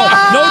the night. Go.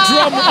 No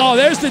drum. Oh,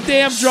 there's the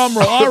damn drum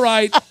roll. All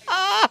right.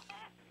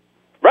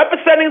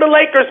 Representing the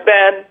Lakers,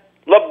 Ben,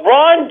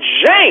 LeBron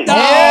James.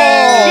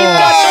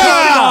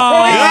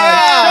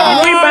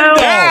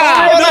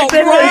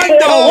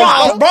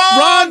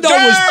 Rondo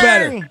was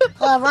better.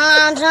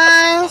 LeBron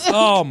James.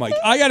 Oh my!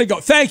 I gotta go.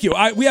 Thank you.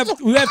 We have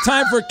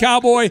time for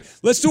Cowboy.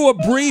 Let's do a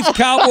brief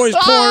Cowboys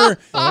corner.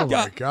 Oh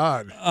my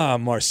God!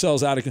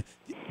 Marcel's out of.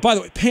 By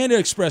the way, Panda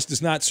Express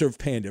does not serve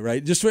panda,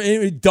 right? Just for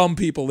any dumb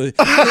people. We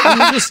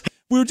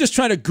were just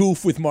trying to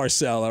goof with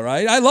Marcel. All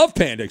right. I love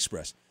Panda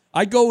Express.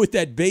 I go with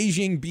that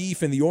Beijing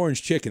beef and the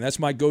orange chicken. That's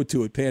my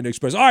go-to at Panda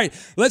Express. All right,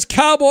 let's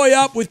cowboy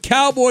up with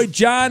Cowboy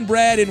John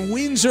Brad in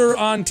Windsor,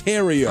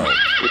 Ontario.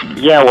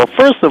 Yeah, well,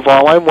 first of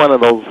all, I'm one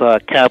of those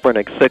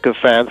Kaepernick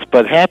sycophants,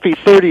 but happy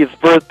 30th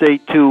birthday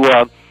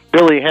to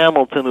Billy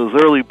Hamilton,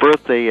 whose early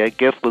birthday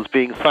gift was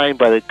being signed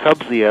by the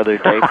Cubs the other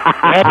day.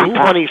 Happy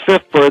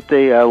 25th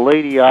birthday,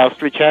 Lady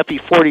Ostrich. Happy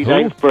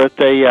 49th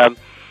birthday,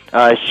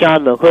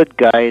 Sean the Hood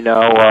guy.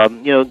 Now,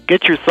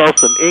 get yourself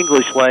some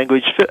English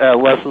language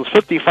lessons.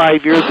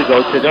 55 years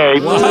ago today,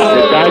 the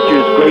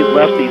Dodgers' great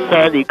lefty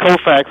Sandy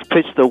Koufax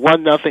pitched a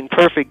 1-0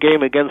 perfect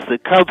game against the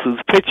Cubs, whose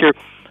pitcher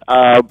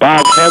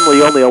Bob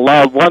Henley only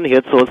allowed one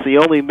hit, so it's the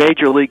only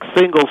Major League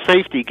single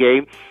safety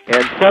game.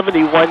 And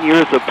 71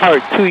 years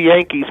apart, two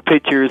Yankees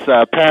pitchers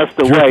passed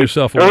away.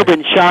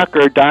 Urban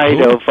Shocker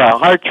died of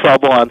heart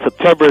trouble on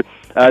September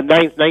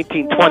 9th,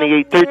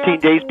 1928, 13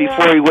 days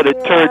before he would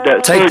have turned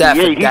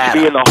 38. He should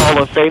be in the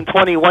Hall of Fame.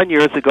 21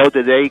 years ago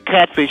today,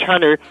 Catfish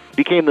Hunter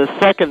became the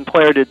second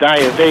player to die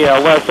of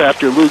ALS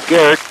after Lou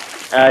Gehrig.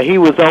 He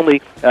was only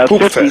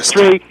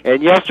 53,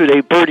 and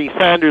yesterday Bernie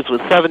Sanders was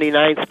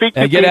 79. Speak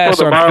to people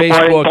tomorrow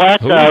morning.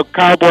 Black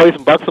Cowboys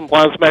and Bucks and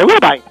Blondes.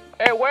 Bye.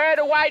 Hey, where are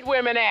the white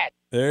women at?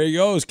 There he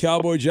goes,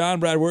 Cowboy John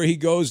Brad. Where he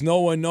goes, no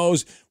one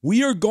knows.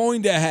 We are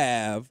going to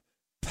have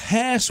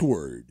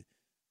password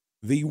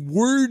The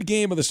word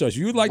game of the stars. If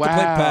you would like to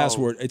play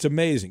Password, it's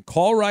amazing.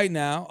 Call right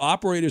now.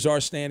 Operators are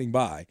standing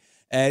by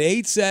at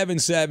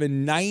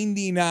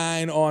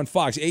 877-99 on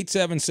Fox.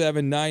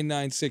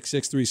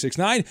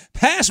 877-996-6369.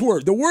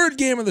 Password, the word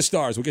game of the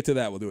stars. We'll get to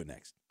that. We'll do it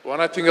next. When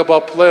I think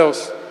about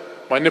playoffs,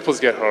 my nipples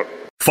get hurt.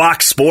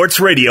 Fox Sports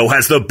Radio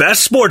has the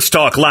best sports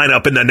talk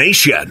lineup in the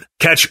nation.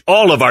 Catch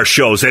all of our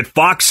shows at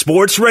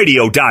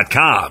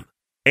foxsportsradio.com.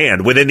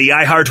 And within the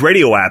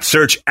iHeartRadio app,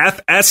 search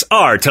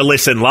FSR to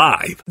listen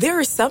live.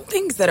 There are some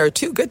things that are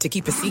too good to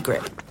keep a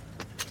secret.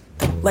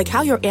 Like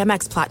how your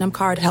Amex Platinum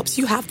card helps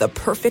you have the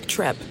perfect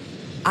trip.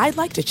 I'd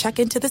like to check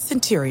into the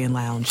Centurion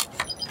Lounge.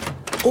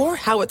 Or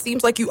how it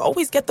seems like you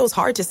always get those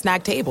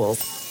hard-to-snag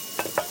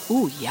tables.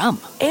 Ooh,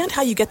 yum. And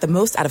how you get the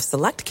most out of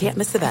select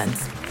can't-miss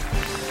events.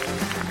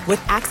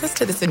 With access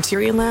to the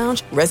Centurion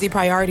Lounge, Resi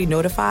Priority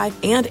Notified,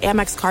 and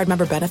Amex card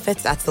member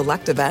benefits at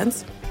select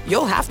events,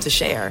 you'll have to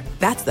share.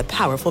 That's the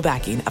powerful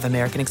backing of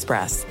American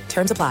Express.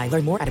 Terms apply.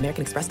 Learn more at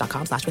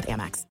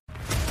americanexpress.com/withAmex.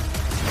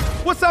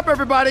 What's up,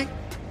 everybody?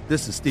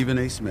 This is Stephen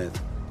A. Smith.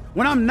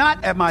 When I'm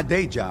not at my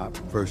day job,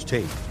 First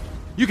Take,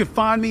 you can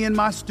find me in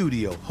my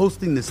studio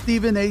hosting the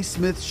Stephen A.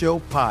 Smith Show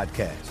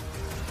podcast.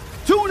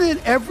 Tune in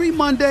every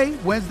Monday,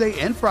 Wednesday,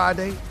 and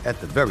Friday,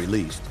 at the very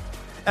least,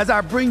 as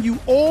I bring you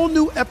all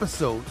new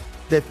episodes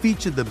that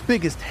feature the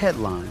biggest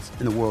headlines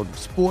in the world of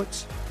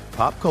sports,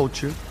 pop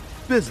culture,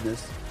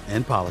 business,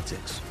 and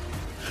politics.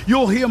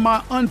 You'll hear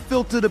my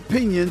unfiltered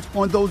opinions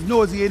on those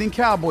nauseating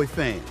Cowboy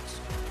fans,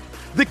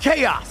 the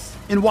chaos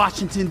in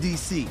Washington,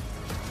 D.C.,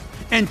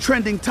 and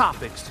trending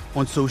topics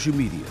on social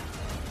media,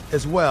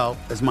 as well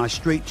as my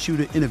straight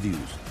shooter interviews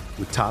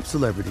with top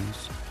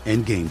celebrities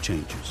and game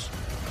changers.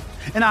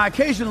 And I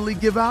occasionally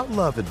give out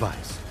love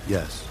advice.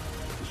 Yes,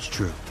 it's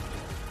true.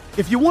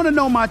 If you want to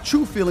know my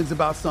true feelings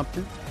about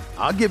something,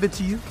 I'll give it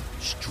to you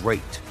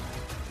straight.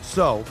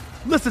 So,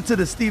 listen to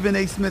the Stephen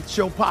A. Smith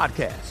Show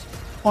podcast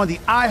on the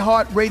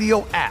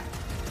iHeartRadio app,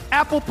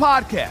 Apple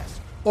Podcasts,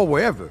 or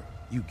wherever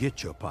you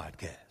get your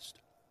podcast.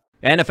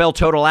 NFL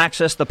Total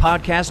Access, the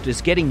podcast,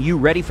 is getting you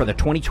ready for the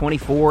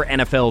 2024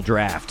 NFL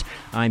Draft.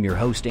 I'm your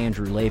host,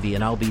 Andrew Levy,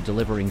 and I'll be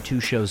delivering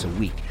 2 shows a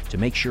week to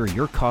make sure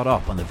you're caught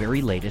up on the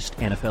very latest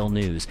NFL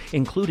news,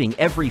 including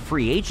every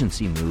free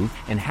agency move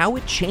and how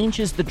it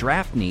changes the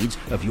draft needs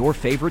of your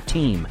favorite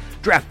team.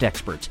 Draft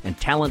experts and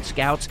talent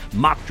scouts,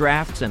 mock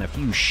drafts, and a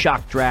few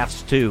shock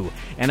drafts, too.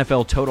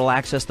 NFL Total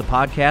Access, the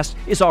podcast,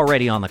 is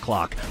already on the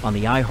clock on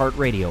the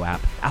iHeartRadio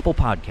app, Apple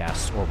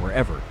Podcasts, or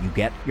wherever you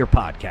get your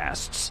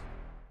podcasts.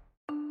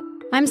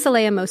 I'm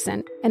Saleha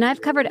Mohsen, and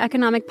I've covered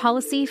economic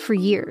policy for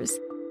years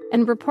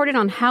and reported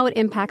on how it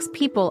impacts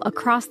people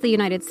across the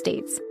United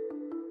States.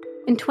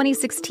 In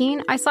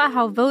 2016, I saw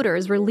how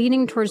voters were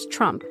leaning towards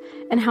Trump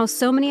and how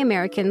so many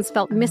Americans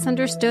felt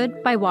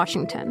misunderstood by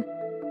Washington.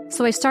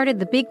 So I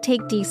started the Big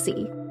Take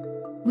DC.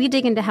 We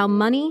dig into how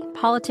money,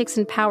 politics,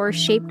 and power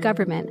shape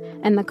government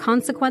and the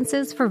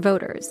consequences for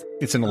voters.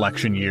 It's an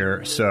election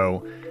year,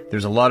 so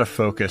there's a lot of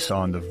focus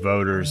on the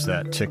voters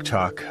that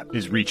TikTok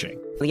is reaching.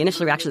 The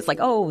initial reaction is like,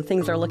 oh,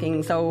 things are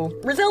looking so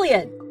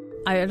resilient.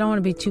 I don't want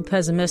to be too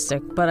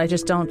pessimistic, but I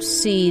just don't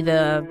see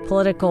the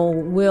political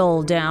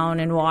will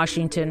down in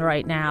Washington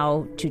right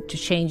now to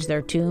change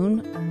their tune.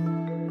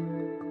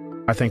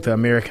 I think the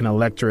American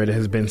electorate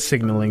has been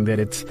signaling that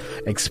it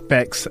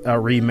expects a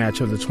rematch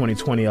of the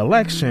 2020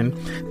 election.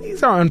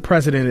 These are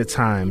unprecedented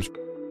times.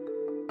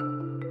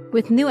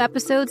 With new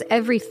episodes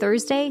every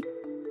Thursday,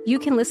 you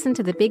can listen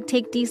to the Big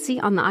Take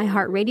DC on the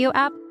iHeartRadio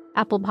app,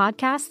 Apple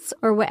Podcasts,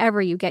 or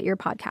wherever you get your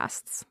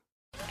podcasts.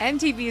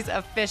 MTV's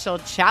official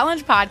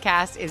Challenge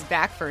podcast is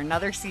back for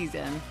another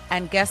season.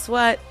 And guess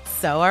what?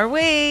 So are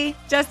we.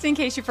 Just in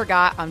case you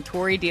forgot, I'm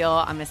Tori Deal.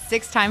 I'm a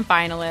 6-time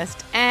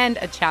finalist and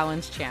a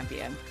Challenge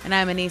champion. And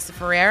I'm Anissa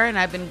Ferreira, and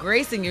I've been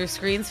gracing your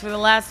screens for the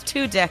last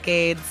 2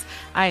 decades.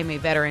 I am a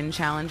veteran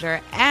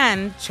challenger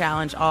and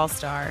Challenge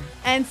All-Star.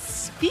 And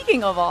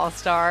speaking of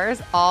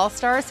All-Stars,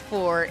 All-Stars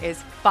 4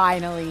 is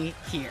finally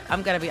here.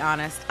 I'm going to be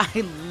honest.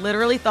 I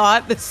literally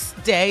thought this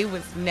day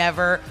was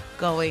never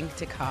going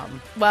to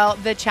come. Well,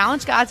 the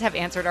Challenge gods have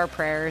answered our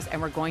prayers,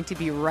 and we're going to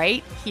be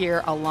right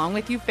here along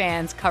with you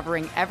fans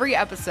covering every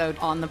episode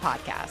on the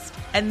podcast.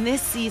 And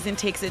this season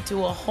takes it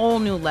to a whole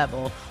new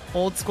level.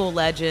 Old school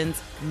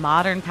legends,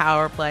 modern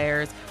power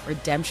players,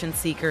 redemption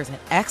seekers, and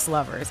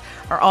ex-lovers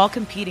are all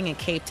competing in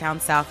Cape Town,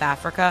 South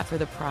Africa for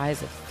the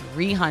prize of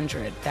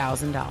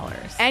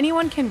 $300,000.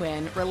 Anyone can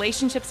win,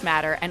 relationships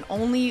matter, and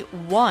only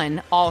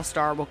one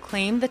All-Star will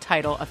claim the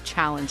title of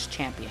Challenge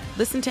Champion.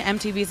 Listen to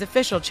MTV's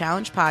official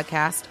Challenge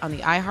podcast on the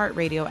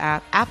iHeartRadio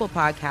app, Apple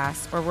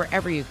Podcasts, or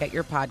wherever you get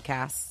your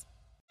podcasts.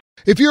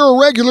 If you're a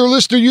regular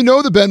listener, you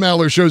know the Ben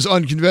Maller Show's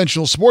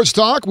unconventional sports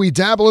talk. We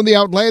dabble in the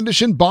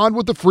outlandish and bond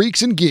with the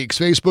freaks and geeks.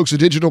 Facebook's a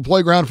digital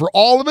playground for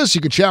all of us. You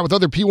can chat with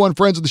other P1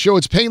 friends of the show.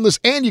 It's painless,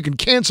 and you can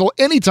cancel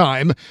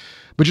anytime.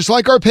 But just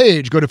like our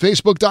page, go to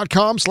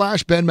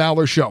facebook.com/Ben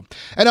Maller Show.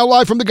 And now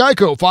live from the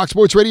Geico Fox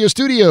Sports Radio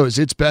studios,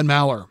 it's Ben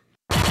Maller.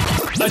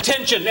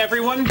 Attention,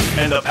 everyone.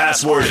 And the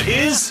password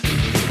is...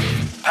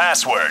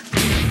 Password.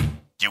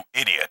 You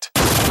idiot.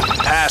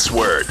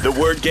 Password, the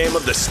word game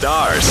of the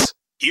stars.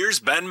 Here's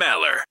Ben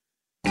Maller.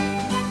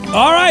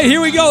 All right,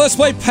 here we go. Let's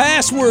play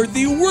Password,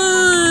 the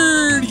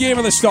word game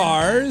of the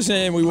stars.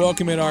 And we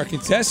welcome in our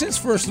contestants.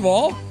 First of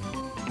all,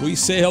 we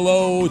say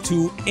hello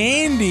to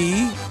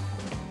Andy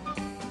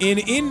in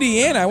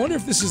Indiana. I wonder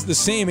if this is the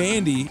same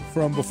Andy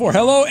from before.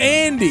 Hello,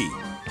 Andy.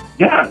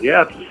 Yeah,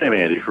 it's the same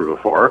Andy from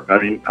before.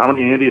 I mean, how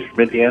many Andys from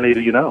Indiana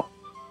do you know?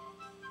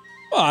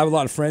 Well, I have a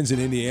lot of friends in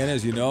Indiana,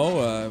 as you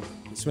know.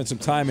 Spent some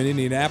time in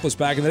Indianapolis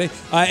back in the day.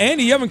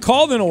 Andy, you haven't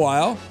called in a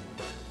while.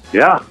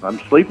 Yeah, I'm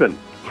sleeping.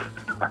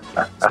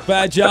 It's a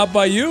bad job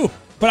by you.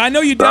 But I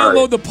know you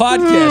download the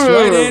podcast,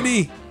 right,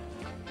 Andy?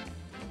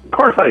 Of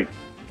course I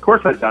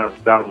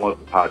download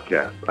the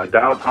podcast. I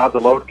download the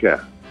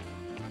Loadcast.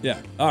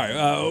 Yeah. All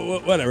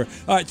right. Whatever.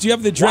 All right. Do you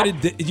have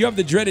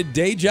the dreaded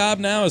day job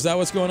now? Is that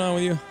what's going on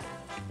with you?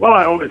 Well,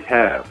 I always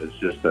have. It's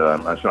just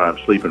I'm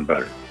sleeping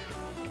better.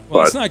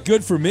 Well, it's not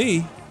good for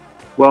me.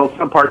 Well,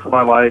 some parts of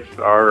my life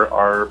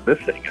are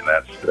missing, and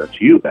that's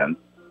you, Ben.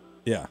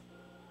 Yeah.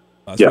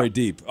 That's very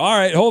deep. All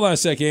right. Hold on a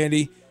sec,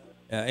 Andy.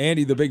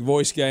 Andy, the big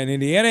voice guy in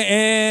Indiana,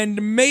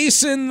 and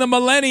Mason, the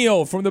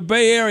millennial from the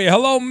Bay Area.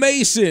 Hello,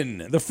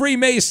 Mason, the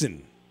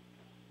Freemason.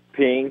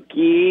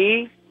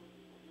 Pinky.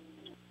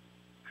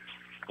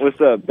 What's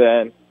up,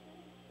 Ben?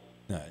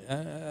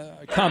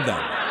 Calm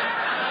down.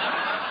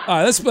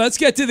 All right, let's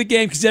get to the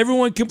game because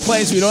everyone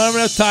complains we don't have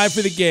enough time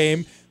for the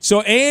game.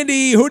 So,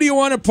 Andy, who do you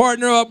want to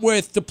partner up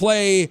with to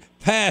play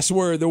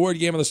Password, the word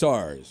game of the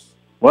stars?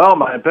 Well,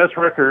 my best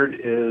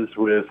record is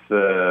with,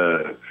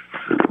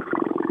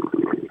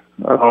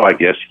 I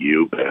guess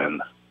you, Ben.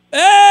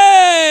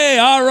 Hey!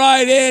 All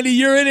right, Andy,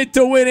 you're in it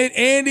to win it.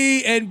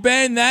 Andy and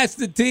Ben, that's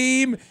the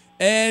team.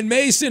 And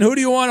Mason, who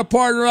do you want to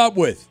partner up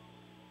with?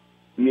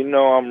 You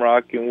know I'm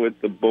rocking with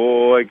the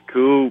boy,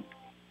 Coop.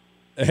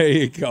 There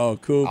you go,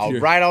 Coop. All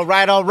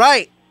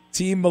right.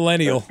 Team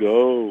Millennial. Let's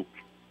go.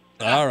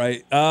 All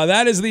right.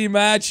 That is the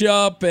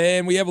matchup,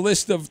 and we have a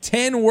list of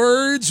 10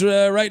 words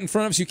right in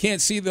front of us. You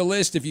can't see the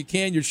list. If you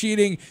can, you're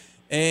cheating.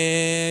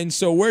 And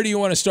so where do you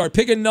want to start?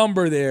 Pick a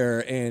number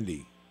there,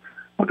 Andy.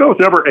 I'll go with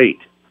number 8.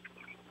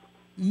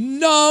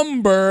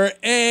 Number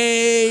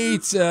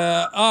 8.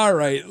 All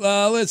right.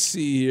 Let's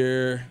see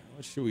here.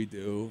 What should we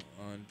do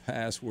on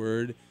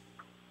Password?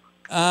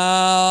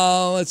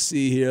 Let's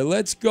see here.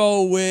 Let's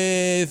go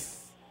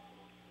with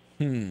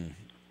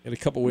got a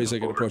couple ways I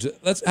can approach it.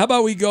 How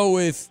about we go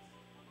with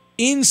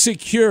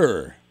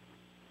insecure?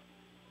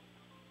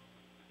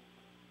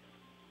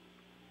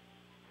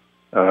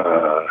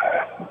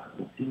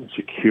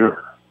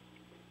 Insecure.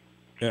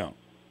 Yeah.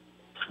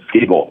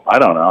 Feeble. I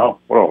don't know.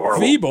 What a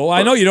horrible. Feeble.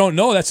 I know you don't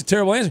know. That's a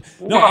terrible answer.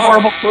 No, what a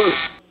horrible clue.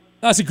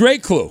 That's a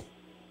great clue.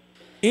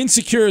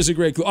 Insecure is a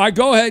great clue. All right,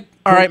 go ahead.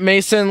 All right,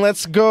 Mason.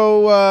 Let's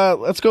go.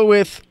 Let's go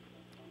with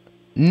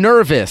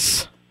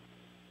nervous.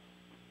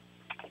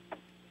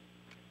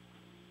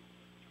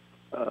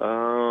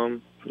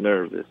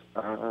 Nervous.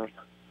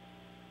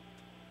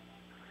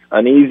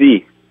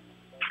 Uneasy.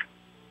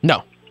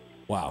 No.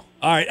 Wow.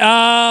 All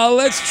right.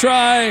 Let's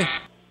try.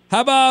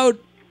 How about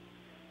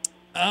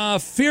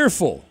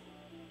fearful?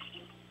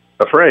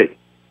 Afraid.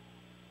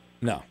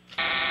 No.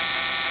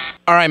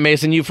 All right,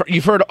 Mason.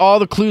 You've heard all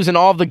the clues and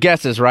all of the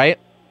guesses, right?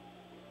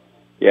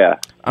 Yeah.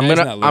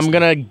 I'm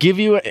gonna give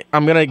you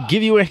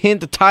a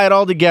hint to tie it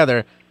all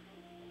together.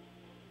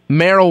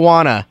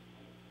 Marijuana.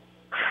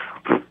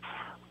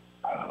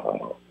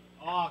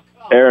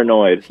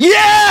 Paranoid.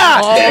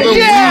 Yeah!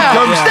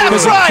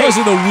 That's right! Because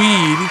of the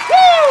weed.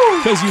 Woo!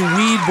 Because you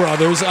weed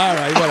brothers. All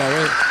right,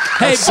 whatever.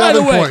 Hey, by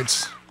the way,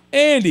 points.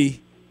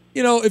 Andy,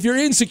 if you're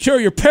insecure,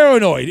 you're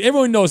paranoid.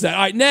 Everyone knows that.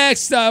 All right,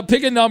 next,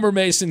 pick a number,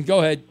 Mason. Go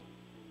ahead.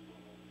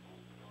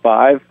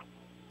 5.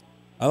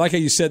 I like how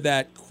you said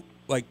that,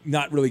 like,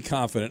 not really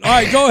confident. All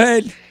right, go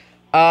ahead.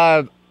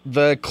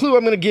 The clue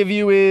I'm going to give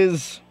you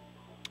is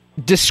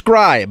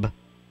describe.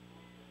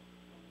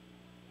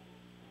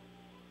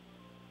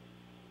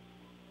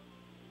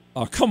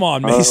 Oh, come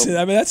on, Mason.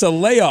 I mean, that's a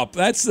layup.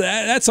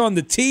 That's on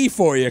the tee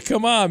for you.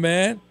 Come on,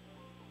 man.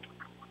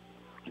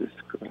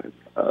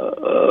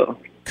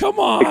 Come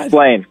on.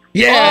 Explain.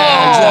 Yeah.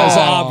 That was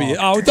obvious.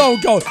 Oh,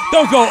 don't go.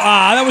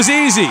 That was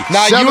easy.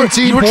 Now,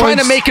 you were trying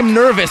to make him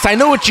nervous. I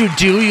know what you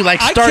do. You,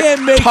 start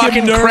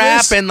talking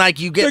crap and,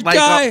 you get, the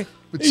guy,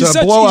 It's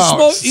a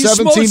blowout. 17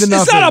 to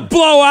nothing. It's not a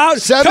blowout.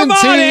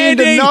 17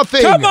 to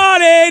nothing. Come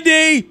on,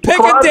 Andy.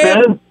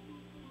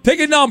 Pick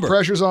a number.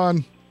 Pressure's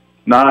on.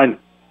 9.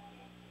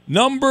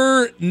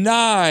 Number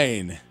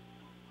 9.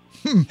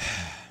 All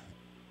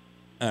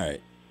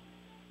right.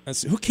 Let's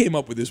see. Who came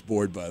up with this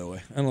board, by the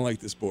way? I don't like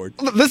this board.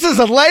 This is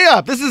a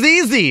layup. This is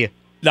easy.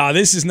 No,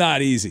 this is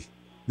not easy.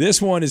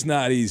 This one is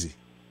not easy.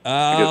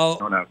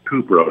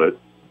 Coop wrote it.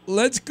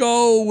 Let's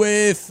go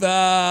with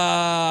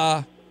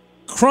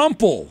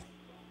crumple.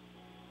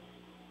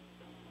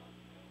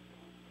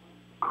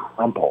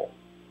 Crumple.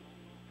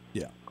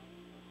 Yeah.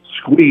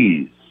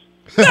 Squeeze.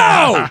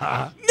 No!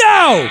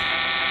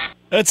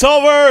 It's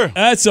over.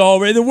 That's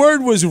over. The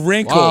word was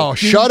wrinkle. Wow,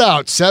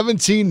 shutout,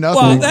 17-0.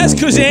 Well, that's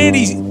because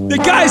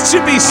the guys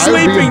should be sleeping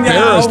I would be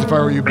embarrassed now. if I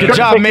were you. Good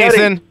job,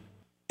 Mason.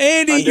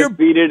 Andy, you're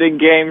undefeated in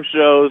game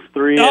shows,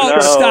 3-0. Oh,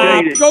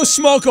 stop. Go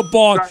smoke a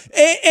bong.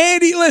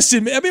 Andy,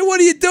 listen. I mean,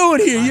 what are you doing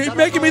here? You're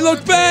making me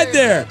look bad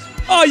there.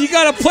 Oh, you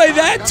got to play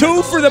that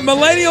too for the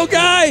millennial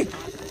guy?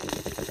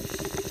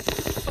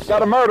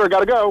 Got a murder.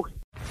 Got to go.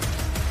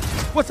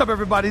 What's up,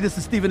 everybody? This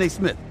is Stephen A.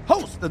 Smith,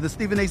 host of the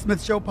Stephen A.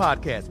 Smith Show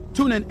podcast.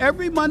 Tune in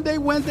every Monday,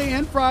 Wednesday,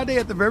 and Friday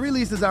at the very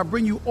least as I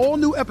bring you all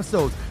new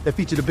episodes that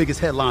feature the biggest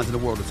headlines in the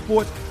world of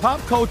sports, pop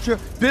culture,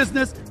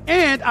 business,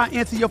 and I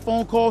answer your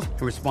phone calls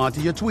and respond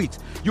to your tweets.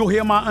 You'll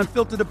hear my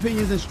unfiltered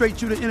opinions and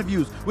straight-shooter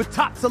interviews with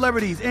top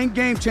celebrities and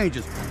game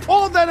changers.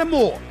 All that and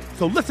more.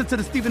 So listen to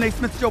the Stephen A.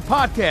 Smith Show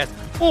podcast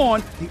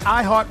on the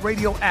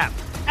iHeartRadio app,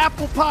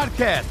 Apple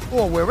Podcasts,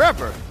 or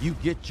wherever you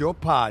get your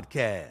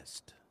podcast.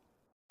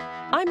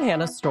 I'm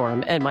Hannah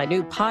Storm, and my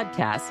new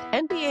podcast,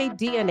 NBA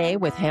DNA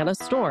with Hannah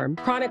Storm,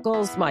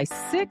 chronicles my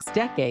 6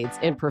 decades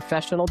in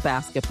professional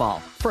basketball.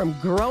 From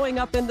growing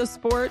up in the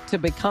sport to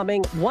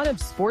becoming one of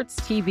sports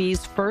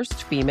TV's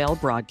first female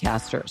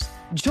broadcasters.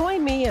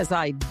 Join me as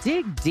I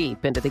dig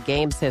deep into the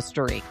game's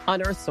history,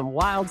 unearth some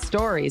wild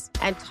stories,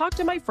 and talk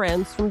to my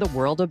friends from the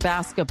world of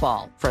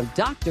basketball, from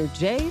Dr.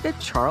 J to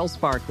Charles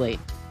Barkley.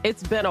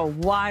 It's been a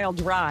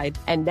wild ride,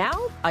 and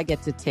now I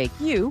get to take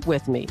you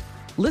with me.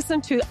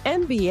 Listen to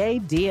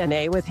NBA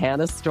DNA with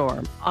Hannah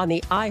Storm on the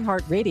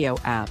iHeartRadio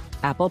app,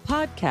 Apple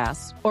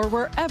Podcasts, or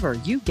wherever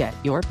you get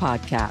your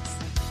podcasts.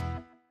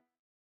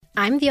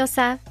 I'm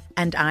Diosa.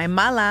 And I'm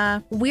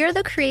Mala. We're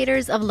the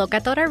creators of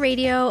Locatora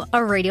Radio, a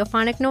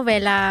radiophonic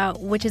novela,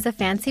 which is a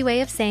fancy way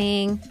of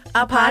saying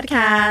a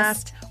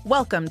podcast.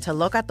 Welcome to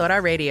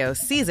Locatora Radio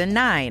Season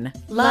 9.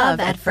 Love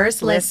at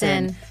First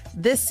Listen.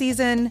 This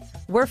season,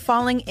 we're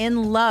falling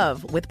in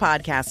love with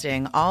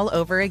podcasting all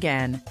over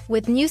again.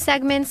 With new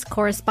segments,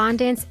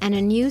 correspondence, and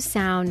a new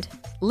sound.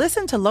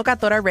 Listen to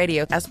Locatora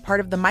Radio as part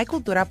of the My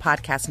Cultura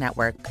Podcast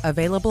Network.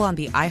 Available on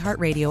the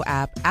iHeartRadio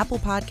app, Apple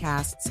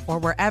Podcasts, or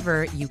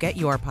wherever you get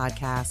your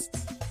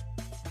podcasts.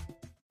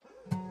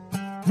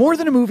 More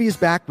Than a Movie is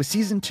back with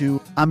Season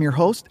 2. I'm your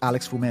host,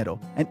 Alex Fumero.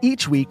 And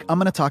each week, I'm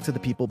going to talk to the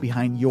people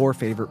behind your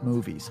favorite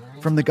movies.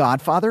 From The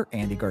Godfather,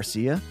 Andy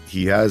Garcia.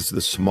 He has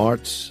the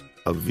smarts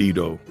of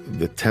Vito,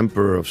 the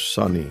temper of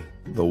Sonny,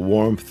 the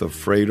warmth of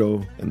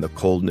Fredo, and the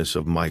coldness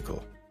of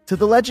Michael. To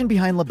the legend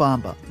behind La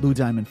Bamba, Lou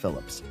Diamond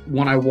Phillips.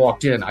 When I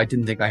walked in, I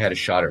didn't think I had a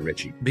shot at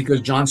Richie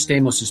because John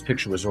Stamos'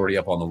 picture was already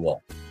up on the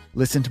wall.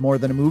 Listen to More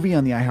Than a Movie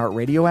on the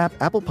iHeartRadio app,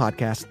 Apple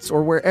Podcasts,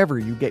 or wherever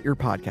you get your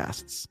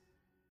podcasts.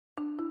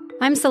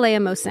 I'm Saleha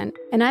Mohsen,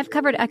 and I've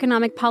covered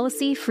economic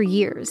policy for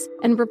years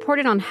and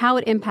reported on how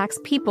it impacts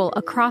people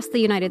across the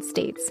United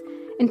States.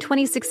 In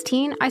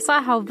 2016, I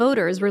saw how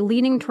voters were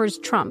leaning towards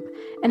Trump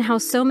and how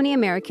so many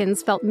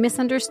Americans felt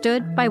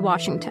misunderstood by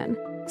Washington.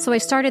 So I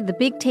started The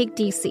Big Take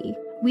DC.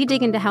 We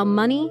dig into how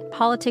money,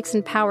 politics,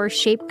 and power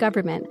shape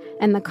government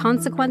and the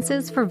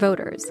consequences for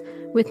voters.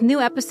 With new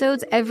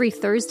episodes every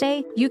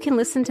Thursday, you can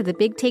listen to The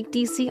Big Take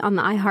DC on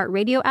the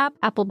iHeartRadio app,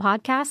 Apple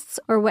Podcasts,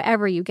 or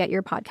wherever you get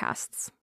your podcasts.